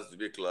Titans will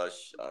be a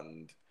clash.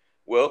 And,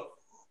 well,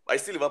 I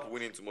see Liverpool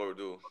winning tomorrow,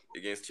 though,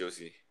 against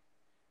Chelsea.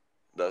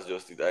 That's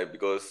just it.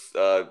 Because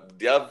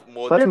they have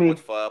follow much me.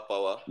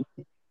 firepower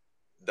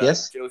than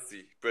Yes.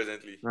 Chelsea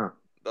presently. Ah,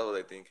 That's what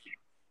I think.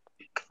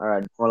 all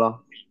right, Damola.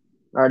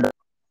 All right.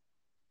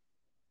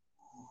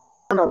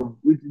 Now,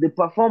 with the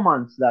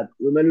performance that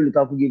Romelu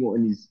Lukaku gave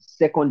on his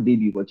second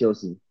debut for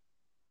Chelsea,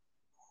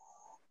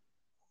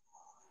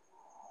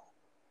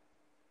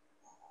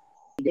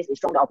 this is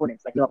stronger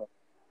opponents like Liverpool.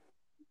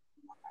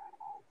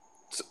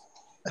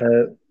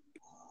 So,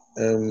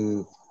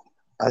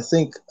 I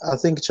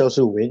think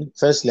Chelsea will win.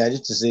 Firstly, I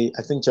need to say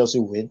I think Chelsea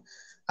will win.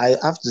 I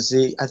have to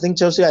say I think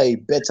Chelsea are a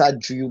better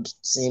drilled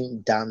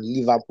team than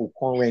Liverpool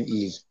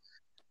currently.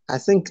 I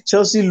think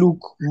Chelsea look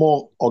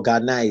more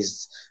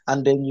organized,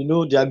 and then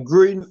they are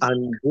growing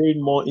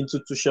more into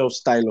Tuchel's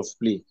style of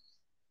play.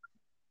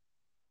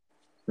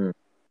 Hmm.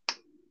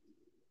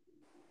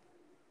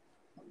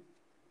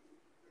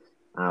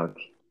 Ouch.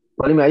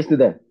 Follow me, are you still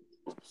there?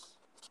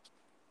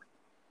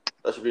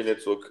 that should be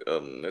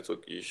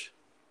network ish.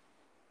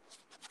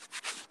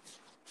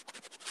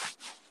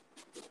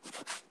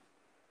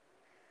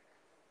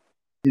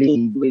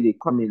 The way they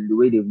come in, the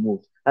way they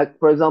move. Like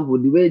for example,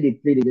 the way they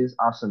played against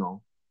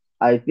Arsenal.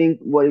 Where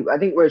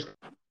it's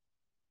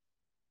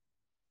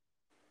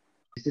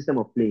the system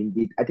of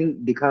playing, I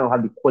think they kind of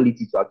have the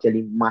quality to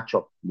actually match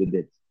up with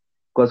it.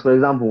 Because for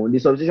example, the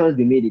substitutions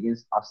they made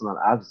against Arsenal,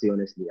 I have to say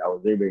honestly, I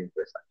was very, very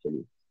impressed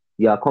actually.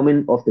 You are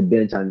coming off the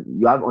bench and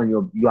you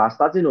are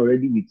starting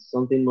already with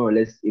something more or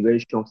less a very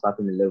strong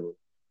starting level.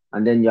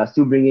 And then you are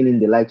still bringing in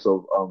the likes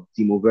of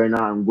Timo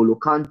Werner and Golo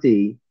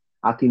Kante.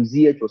 Hakim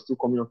Ziyech was still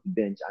coming off the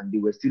bench and they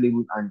were still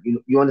able, and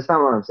you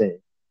understand what I'm saying?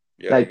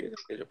 Yeah, I Like get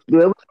your they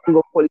were point. able to bring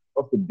up quality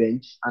off the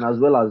bench and as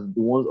well as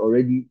the ones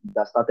already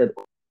that started.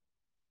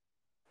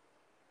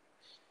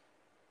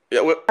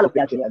 Yeah, well,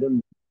 Actually, I don't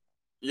know.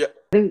 yeah.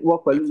 I think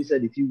what Palumi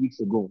said a few weeks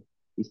ago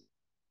is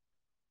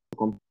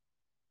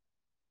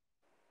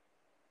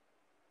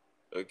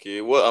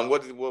Okay. What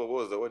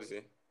was that? What did you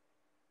say?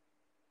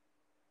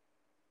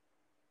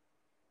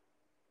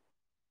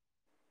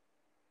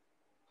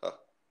 Huh.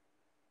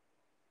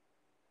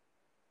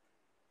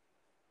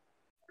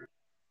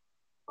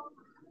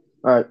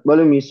 all right.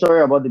 Palumi,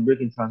 sorry about the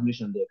break in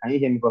transmission there. Can you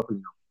hear me properly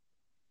now?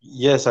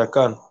 Yes, I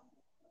can.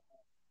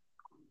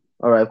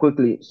 All right,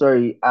 quickly.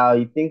 Sorry,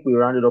 I think we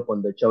rounded up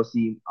on the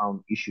Chelsea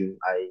issue.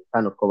 I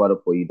kind of covered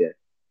up for you there.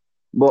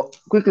 But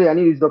quickly, I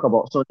need to talk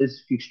about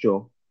Sunday's fixture.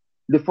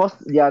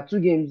 There are two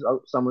games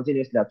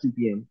simultaneously at 2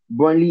 p.m.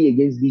 Burnley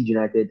against Leeds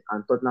United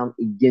and Tottenham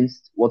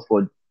against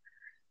Watford.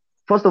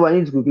 First of all, I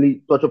need to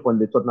quickly touch up on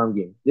the Tottenham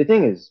game. The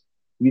thing is,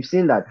 we've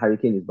seen that Harry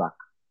Kane is back.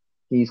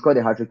 He scored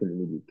a hat trick in the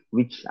midweek,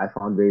 which I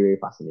found very, very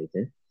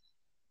fascinating.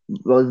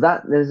 Does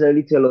that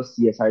necessarily tell us,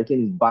 yes, Harry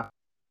Kane is back,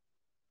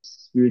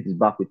 spirit is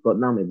back with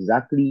Tottenham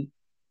exactly?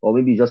 Or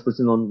maybe just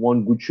putting on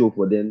one good show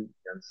for them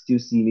and still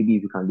see maybe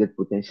if you can get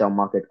potential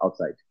market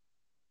outside?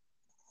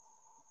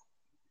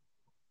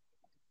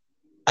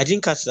 I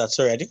didn't catch that.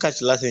 Sorry, I didn't catch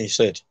the last thing you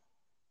said.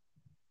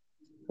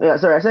 Yeah,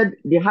 sorry, I said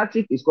the hat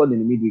trick is scored in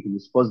the midweek in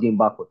his first game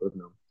back for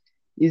Tottenham.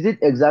 Is it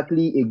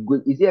exactly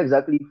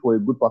for a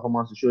good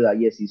performance to show that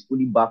yes, he's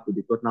fully back with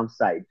the Tottenham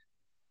side?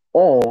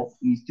 Or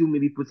he's still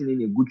maybe putting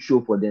in a good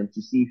show for them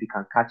to see if he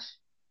can catch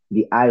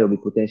the eye of a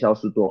potential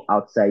suitor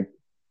outside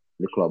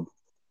the club?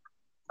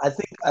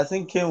 I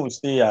think Kane will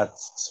stay at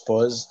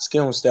Spurs.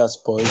 Kane will stay at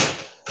Spurs.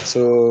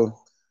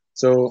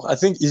 So I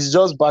think he's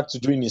just back to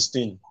doing his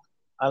thing.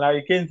 And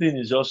Harry Kane thing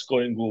is just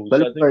scoring goals.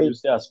 But So I think he'll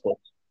stay at Spurs.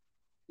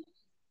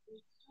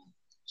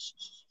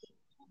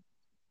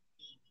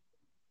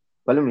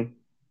 follow me.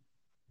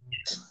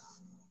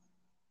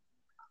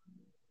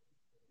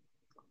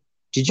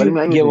 Did Follow you me,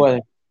 are you with get me? what?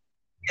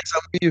 Yes,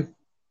 I'm with you.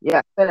 Yeah,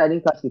 I said I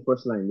didn't catch the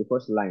first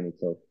line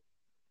itself.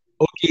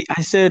 Okay,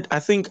 I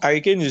think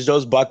Harry Kane is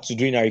just back to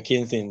doing Harry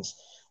Kane things,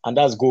 and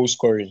that's goal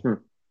scoring. Hmm.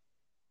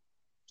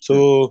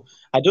 So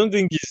I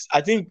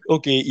think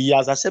okay, he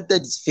has accepted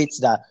his fate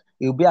that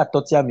he'll be at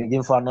Tottenham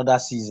again for another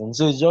season.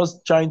 So he's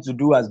just trying to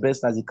do as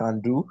best as he can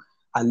do,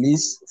 at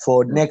least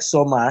for Hmm. next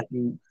summer.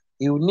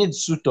 He will need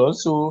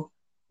suitors, so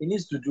he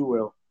needs to do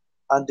well.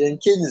 And then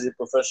Kane is a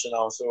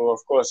professional, so of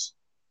course.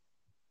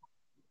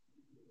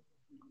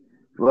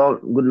 Well,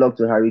 good luck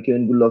to Harry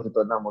Kane. Good luck to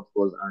Tottenham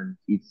Hotspur, and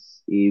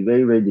it's a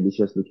very, very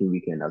delicious looking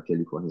weekend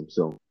actually for him.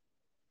 So,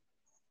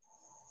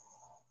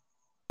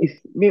 if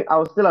I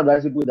would still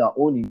advise people that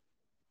own it,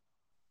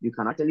 you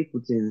can actually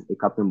put in a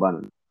captain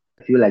banner.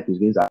 I feel like he's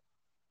going to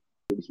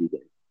this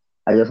weekend.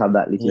 I just have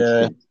that little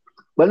Yeah. strength.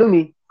 But let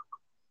me,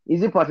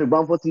 is it Patrick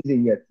Bamford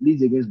season yet?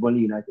 Leeds against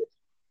Burnley United.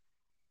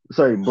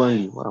 Sorry,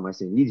 Burnley. What am I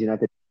saying? Leeds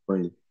United,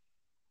 Burnley.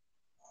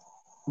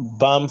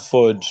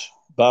 Bamford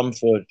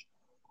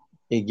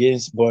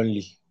against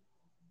Burnley.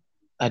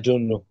 I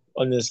don't know,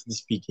 honestly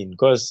speaking,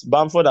 because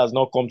Bamford has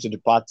not come to the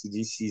party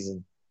this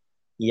season.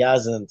 He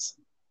hasn't.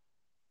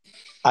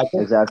 I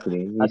don't,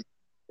 Exactly. I,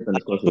 He's on I the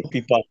score don't know sheet.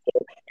 people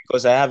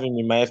because I have him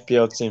in my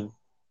FPL team.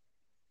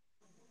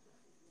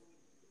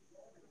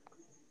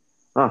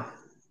 Ah,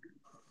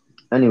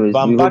 anyways, we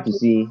hope to Bampaki,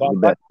 see the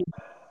best. Bampaki,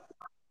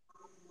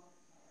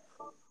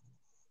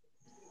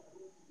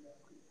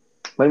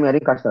 But I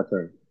didn't catch that.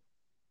 Sorry.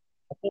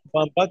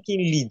 Bampaki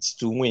leads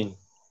to win.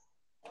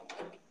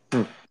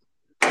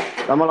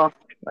 Damola, are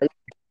you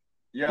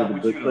Yeah, with the I'm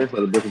with break? you Sorry now.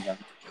 for the breaking time.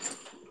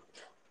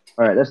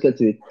 All right, let's get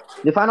to it.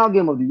 The final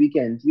game of the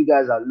weekend, you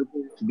guys are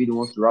looking to be the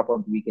ones to wrap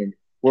up the weekend.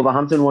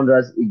 Wolverhampton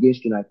Wanderers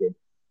against United.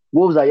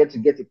 Wolves are yet to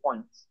get a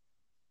point.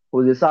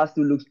 Jose Sa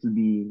still looks to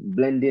be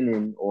blending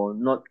in or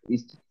not.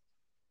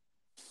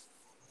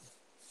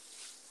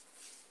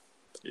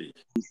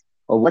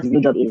 Or what his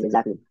new job is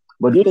exactly.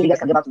 But do you think you guys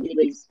can get back to winning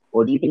ways?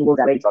 Or do you think Wolves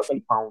are ready to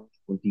actually pound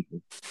on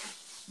people?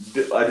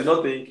 I do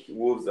not think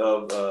Wolves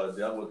have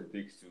what it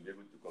takes to be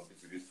able to compete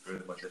with this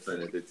current Manchester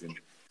United team.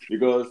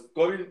 Because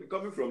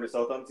coming from the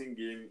Southampton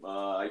game,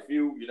 I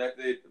feel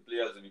United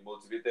players will be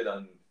motivated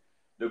and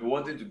they'll be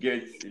wanting to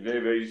get a very,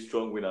 very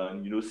strong win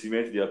and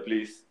cement their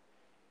place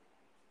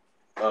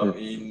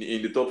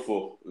in the top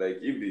four. Like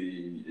if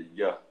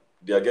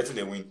they are getting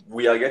a win.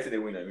 We are getting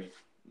a win, I mean.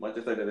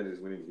 Manchester United is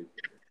winning it.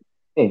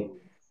 Hey,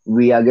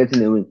 we are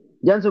getting a win.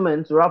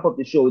 Gentlemen, to wrap up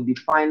the show, the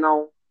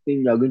final thing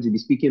we are going to be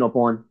speaking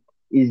upon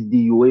is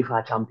the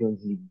UEFA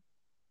Champions League.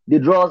 The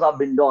draws have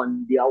been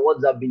done, the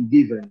awards have been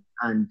given,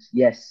 and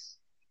yes,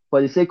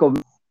 for the sake of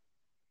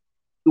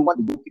who won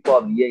the goalkeeper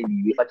of the year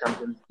in the UEFA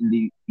Champions in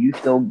the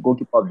UCL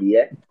goalkeeper of the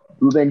year,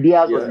 Ruben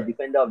Diaz was the Yeah.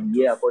 defender of the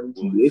year Just according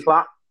to go.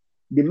 UEFA.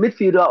 The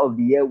midfielder of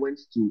the year went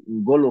to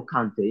N'Golo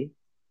Kante,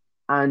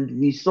 and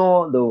we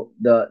saw the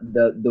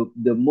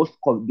most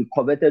the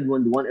coveted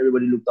one, the one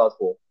everybody looked out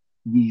for,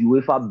 the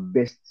UEFA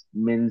Best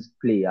Men's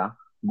Player,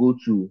 go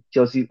to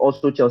Chelsea,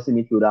 also Chelsea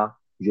midfielder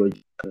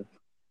George.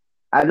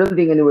 I don't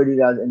think anybody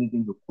has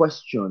anything to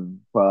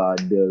question for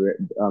the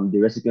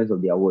recipients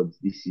of the awards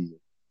this season.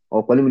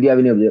 Or Pauline, do you have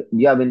any do you see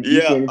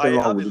Yeah, anything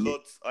wrong with the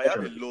I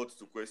have a lot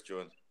to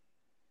question.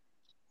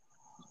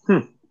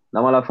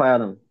 Namala fire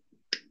them?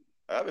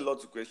 I have a lot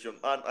to question,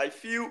 and I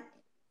feel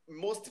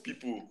most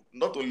people,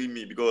 not only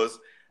me, because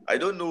I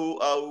don't know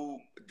how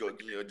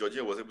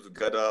Georgia was able to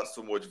gather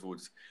so much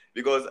votes.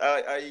 Because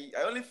I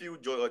only feel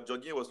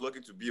Georgia was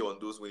lucky to be on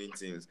those winning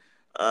teams,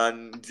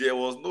 and there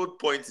was no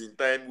point in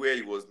time where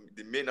he was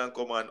the main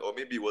anchorman, or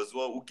maybe he was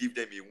one who gave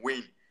them a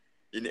win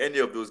in any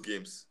of those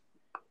games.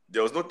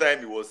 There was no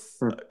time he was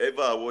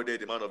ever awarded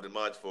the man of the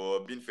match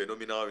for being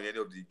phenomenal in any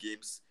of the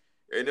games,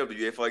 any of the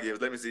UEFA games.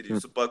 Let me say the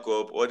Super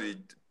Cup or the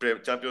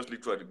Champions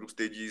League throughout the group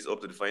stages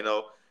up to the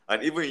final,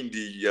 and even in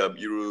the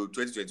Euro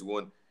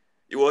 2021.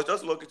 He was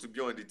just lucky to be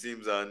on the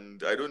teams,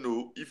 and I don't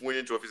know if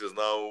winning trophies is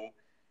now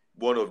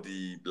one of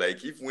the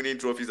if winning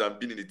trophies and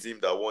being in the team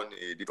that won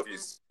the trophy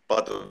is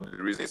part of the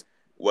reasons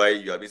why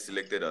you have been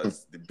selected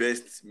as the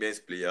best men's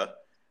player.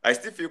 I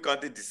still feel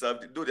Kante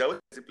deserved it, though they are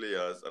always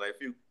players, and I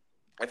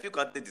feel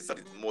Kante deserved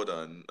it more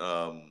than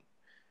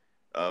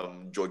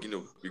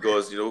Jorginho,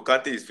 because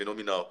Kante is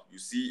phenomenal. You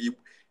see,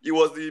 he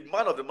was the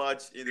man of the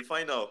match in the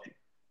final.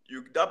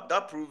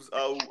 That proves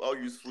how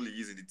useful he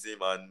is in the team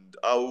and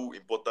how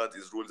important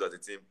his role is as a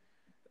team.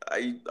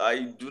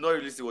 I do not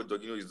really see what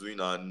Jorginho is doing,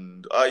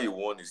 and how he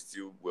won is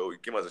still, well,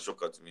 it came as a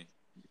shocker to me.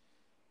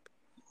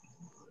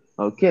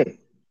 Okay.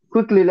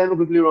 Let me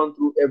quickly run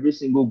through every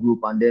single group,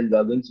 and then we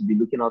are going to be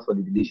looking out for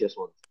the delicious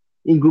ones.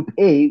 In Group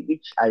A,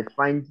 which I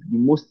find the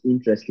most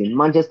interesting,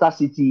 Manchester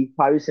City,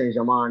 Paris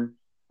Saint-Germain,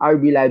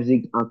 RB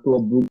Leipzig, and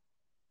Club Brugge.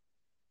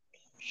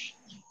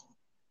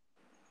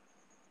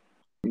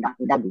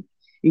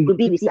 In Group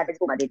B, we see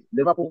Atletico Madrid,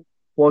 Liverpool,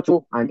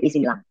 Porto, and AC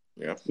Milan.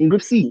 Yeah. In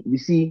Group C, we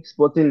see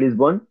Sporting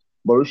Lisbon,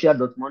 Borussia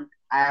Dortmund,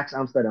 Ajax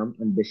Amsterdam,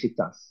 and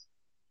Besiktas.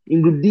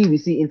 In Group D, we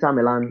see Inter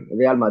Milan,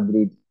 Real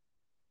Madrid,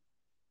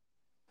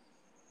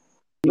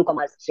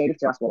 newcomers Sheriff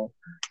Tiraspol.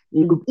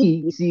 In Group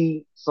E, we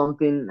see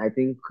something I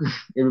think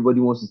everybody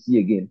wants to see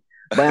again: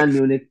 Bayern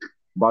Munich,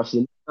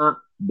 Barcelona,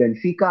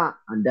 Benfica,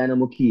 and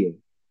Dynamo Kiev.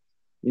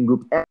 In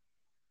Group F,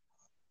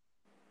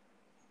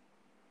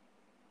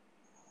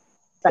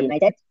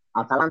 United,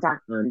 Atalanta,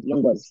 and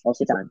Young Boys of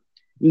Switzerland.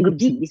 In Group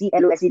G, we see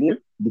LOSC Lille,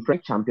 the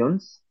French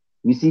champions.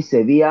 We see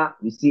Sevilla,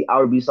 we see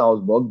RB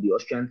Salzburg, the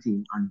Austrian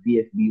team, and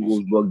VfB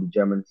Wolfsburg, the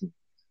German team.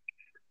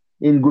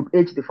 In Group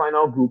H, the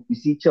final group, we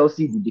see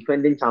Chelsea, the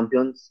defending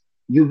champions,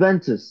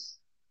 Juventus,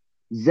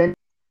 Zenit,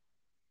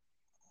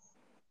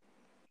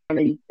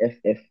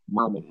 FF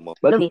Malmo.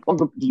 But what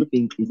group do you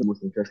think is the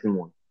most interesting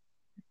one?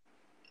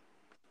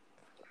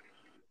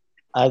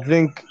 I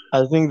think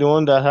the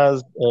one that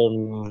has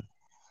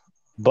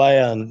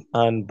Bayern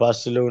and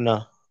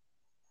Barcelona.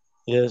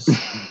 Yes,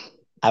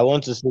 I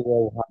want to see what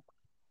will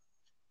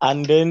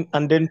happen.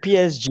 And then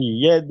PSG.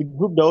 Yeah, the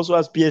group that also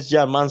has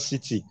PSG and Man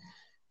City.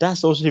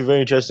 That's also a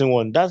very interesting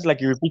one. That's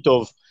like a repeat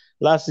of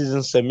last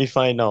season's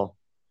semi-final.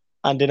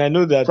 And then I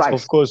know that,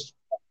 of course,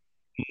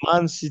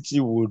 Man City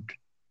would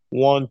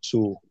want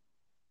to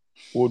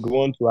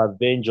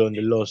avenge on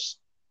the loss.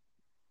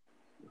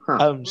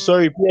 I'm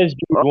sorry, PSG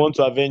would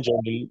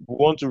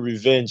want to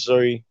revenge.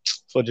 Sorry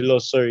for the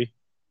loss. Sorry.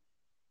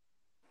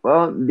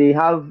 Well, they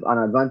have an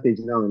advantage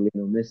now in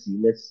Lionel Messi.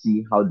 Let's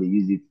see how they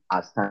use it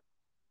as time.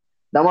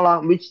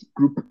 Damola, which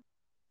group?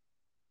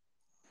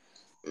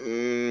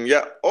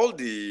 Yeah, all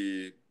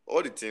the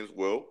teams.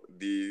 Well,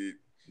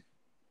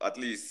 at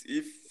least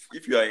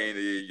if you are in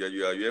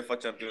you are UEFA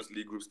Champions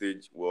League group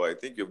stage, well, I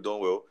think you've done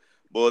well.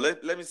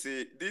 But let me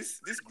say this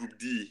Group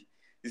D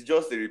is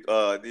just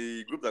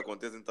the group that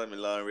contains Inter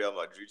Milan, Real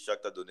Madrid,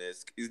 Shakhtar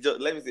Donetsk. It's just,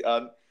 let me say,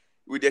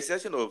 with the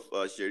exception of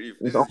Sheriff,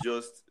 this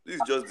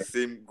is just the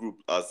same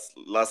group as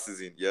last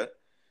season, yeah.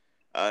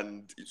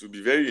 And it will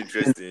be very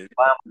interesting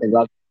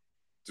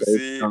to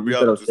see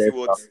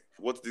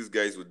what these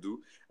guys would do.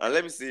 And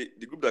let me say,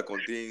 the group that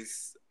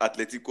contains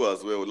Atletico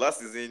as well. Last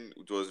season,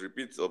 it was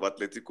repeats of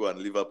Atletico and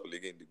Liverpool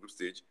again in the group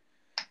stage,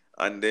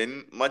 and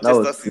then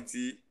Manchester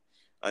City,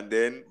 and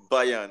then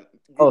Bayern.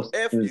 Group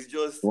F is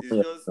just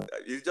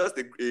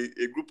a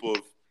group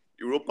of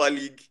Europa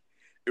League,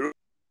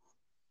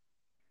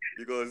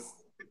 because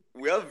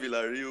we have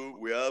Villarreal,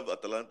 we have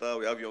Atalanta,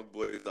 we have Young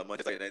Boys, and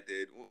Manchester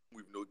United.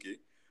 We've been okay.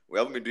 We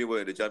haven't been doing well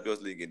in the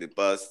Champions League in the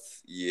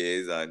past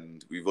years,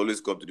 and we've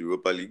always come to the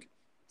Europa League.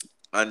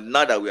 And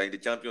now that we are in the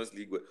Champions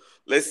League,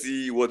 let's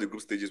see what the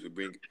group stages will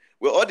bring.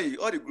 Well, all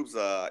the groups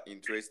are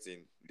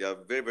interesting. They are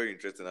very, very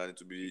interesting, and it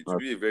will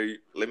be a very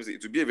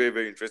very,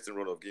 very interesting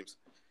run of games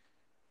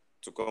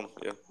to come.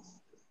 Yeah.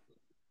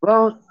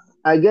 Well,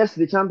 I guess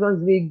the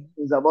Champions League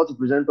is about to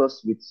present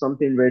us with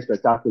something very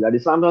spectacular. The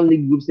Champions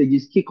League group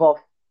stages kick off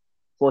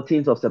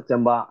 14th of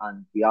September,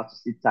 and we have to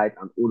sit tight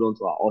and hold on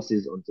to our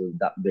horses until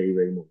that very,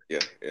 very moment. Yeah.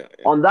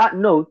 On that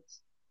note,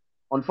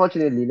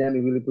 unfortunately, let me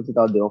really put it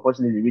out there.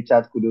 Unfortunately,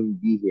 Richard couldn't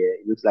be here.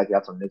 It looks like he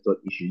had some network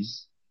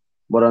issues.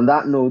 But on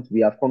that note,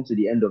 we have come to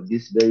the end of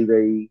this very,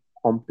 very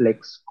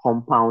complex,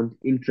 compound,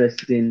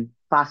 interesting,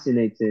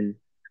 fascinating,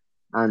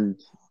 and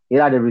it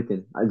had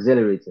everything,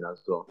 exhilarating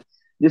as well.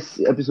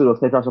 this episode of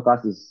Tetra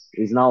Soccer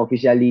is now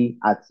officially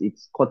at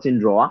its cutting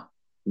drawer.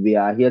 We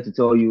are here to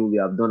tell you we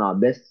have done our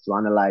best to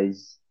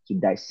analyze, to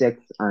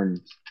dissect,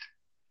 and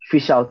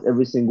fish out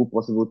every single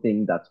possible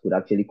thing that could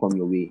actually come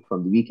your way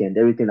from the weekend.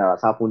 Everything that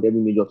has happened,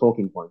 every major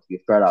talking point,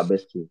 we've tried our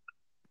best to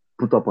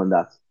put up on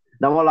that.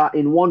 Damola,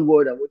 in one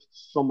word, I want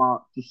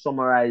you to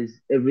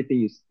summarize everything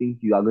you think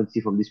you are going to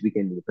see from this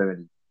weekend in the Premier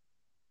League.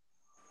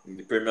 In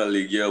the Premier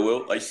League, yeah.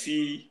 Well, I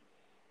see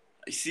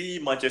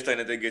Manchester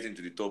United getting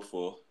to the top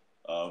four.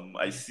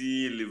 I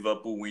see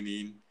Liverpool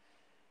winning.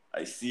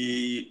 I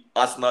see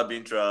Arsenal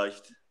being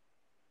trashed.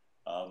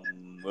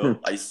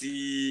 I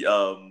see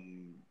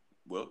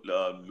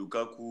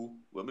Lukaku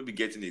maybe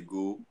getting a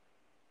goal,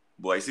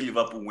 but I see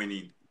Liverpool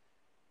winning.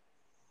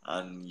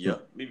 And yeah,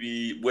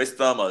 maybe West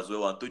Ham as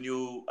well.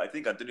 I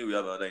think Antonio will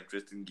have another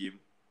interesting game.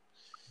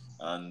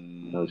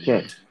 And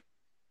Okay.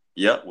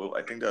 yeah, well,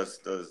 I think that's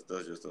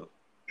just all.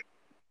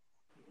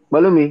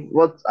 Balumi,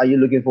 what are you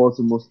looking forward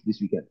to most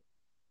this weekend?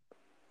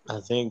 I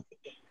think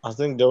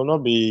there will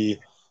not be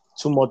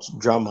too much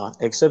drama,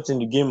 except in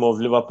the game of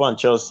Liverpool and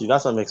Chelsea.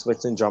 That's what I'm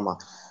expecting drama.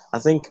 I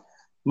think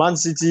Man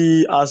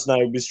City, Arsenal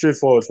will be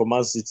straightforward for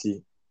Man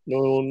City.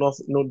 No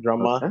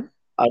drama. Okay.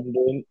 And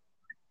then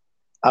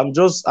I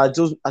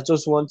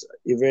just want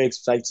a very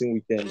exciting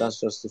weekend. That's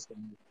just it for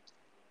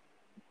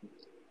me.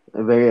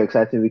 A very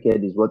exciting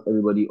weekend is what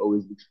everybody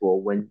always looks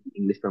for when the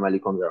English Premier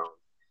League comes around.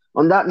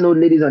 On that note,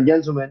 ladies and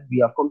gentlemen, we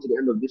have come to the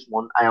end of this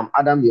one. I am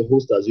Adam, your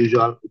host as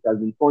usual. It has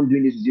been fun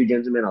doing this with you,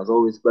 gentlemen, as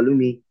always.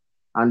 Balumi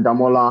and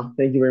Damola,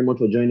 thank you very much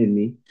for joining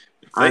me.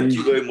 Thank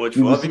you very much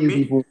we for will having see you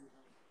me. people.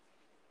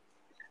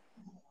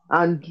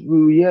 And you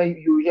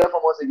will hear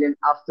from us again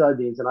after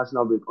the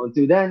international break.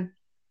 Until then,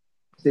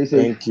 stay safe.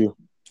 Thank you.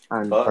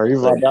 And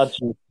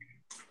Arrivederci.